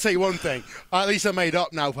 I'll tell you one thing. At least I made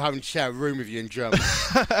up now for having to share a room with you in Germany.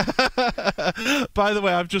 By the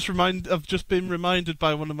way, I've just been reminded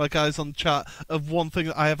by one of my guys on chat of one thing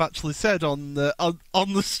that I have actually said on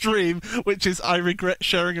the stream, which is I regret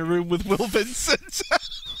sharing a room with Will Vincent.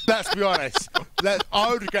 Let's be honest. I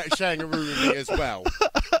would regret sharing a room with me as well.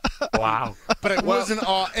 Wow. But it wasn't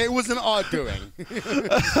our doing.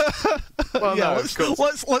 Well, yeah, no,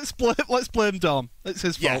 let's blame Dom. It's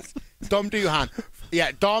his fault. Yes. Dom Doohan.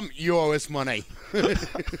 Yeah, Dom, you owe us money.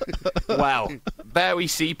 Wow. There we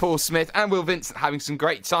see Paul Smith and Will Vincent having some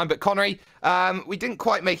great time. But Connery, we didn't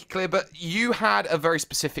quite make it clear, but you had a very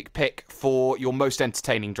specific pick for your most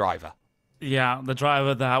entertaining driver. Yeah, the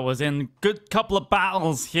driver that was in good couple of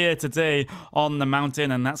battles here today on the mountain,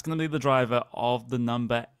 and that's going to be the driver of the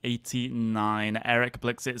number 89. Eric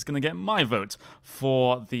Blixit is going to get my vote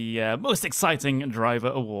for the most exciting driver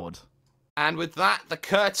award. And with that, the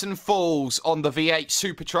curtain falls on the V8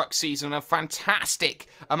 SuperTrucks season. A fantastic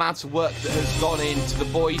amount of work that has gone into the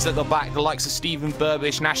boys at the back, the likes of Stephen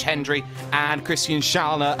Burbish, Nash Hendry, and Christian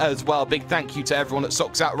Schallner as well. Big thank you to everyone at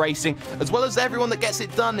Socks Out Racing, as well as everyone that gets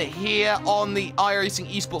it done here on the iRacing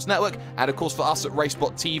eSports Network, and of course for us at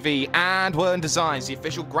RaceSpot TV and Wern Designs, the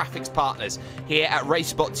official graphics partners here at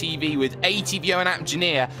RaceSpot TV with ATVO and App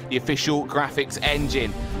Engineer, the official graphics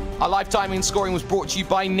engine. Our live timing and scoring was brought to you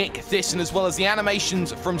by Nick Thyssen, as well as the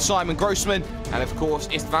animations from Simon Grossman. And of course,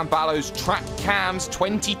 Istvan Ballo's Track Cams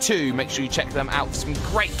 22. Make sure you check them out for some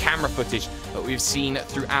great camera footage that we've seen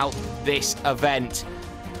throughout this event.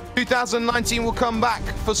 2019 will come back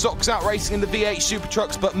for Socks Out Racing in the V8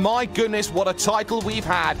 SuperTrucks, but my goodness, what a title we've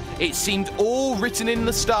had. It seemed all written in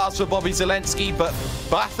the stars for Bobby Zalenski, but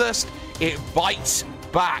Bathurst, it bites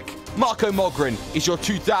back. Marco Mogren is your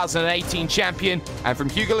 2018 champion, and from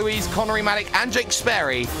Hugo Louise, Connery Maddock, and Jake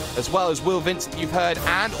Sperry, as well as Will Vincent you've heard,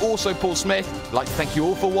 and also Paul Smith, I'd like to thank you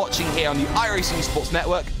all for watching here on the iRacing Esports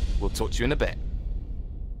Network. We'll talk to you in a bit.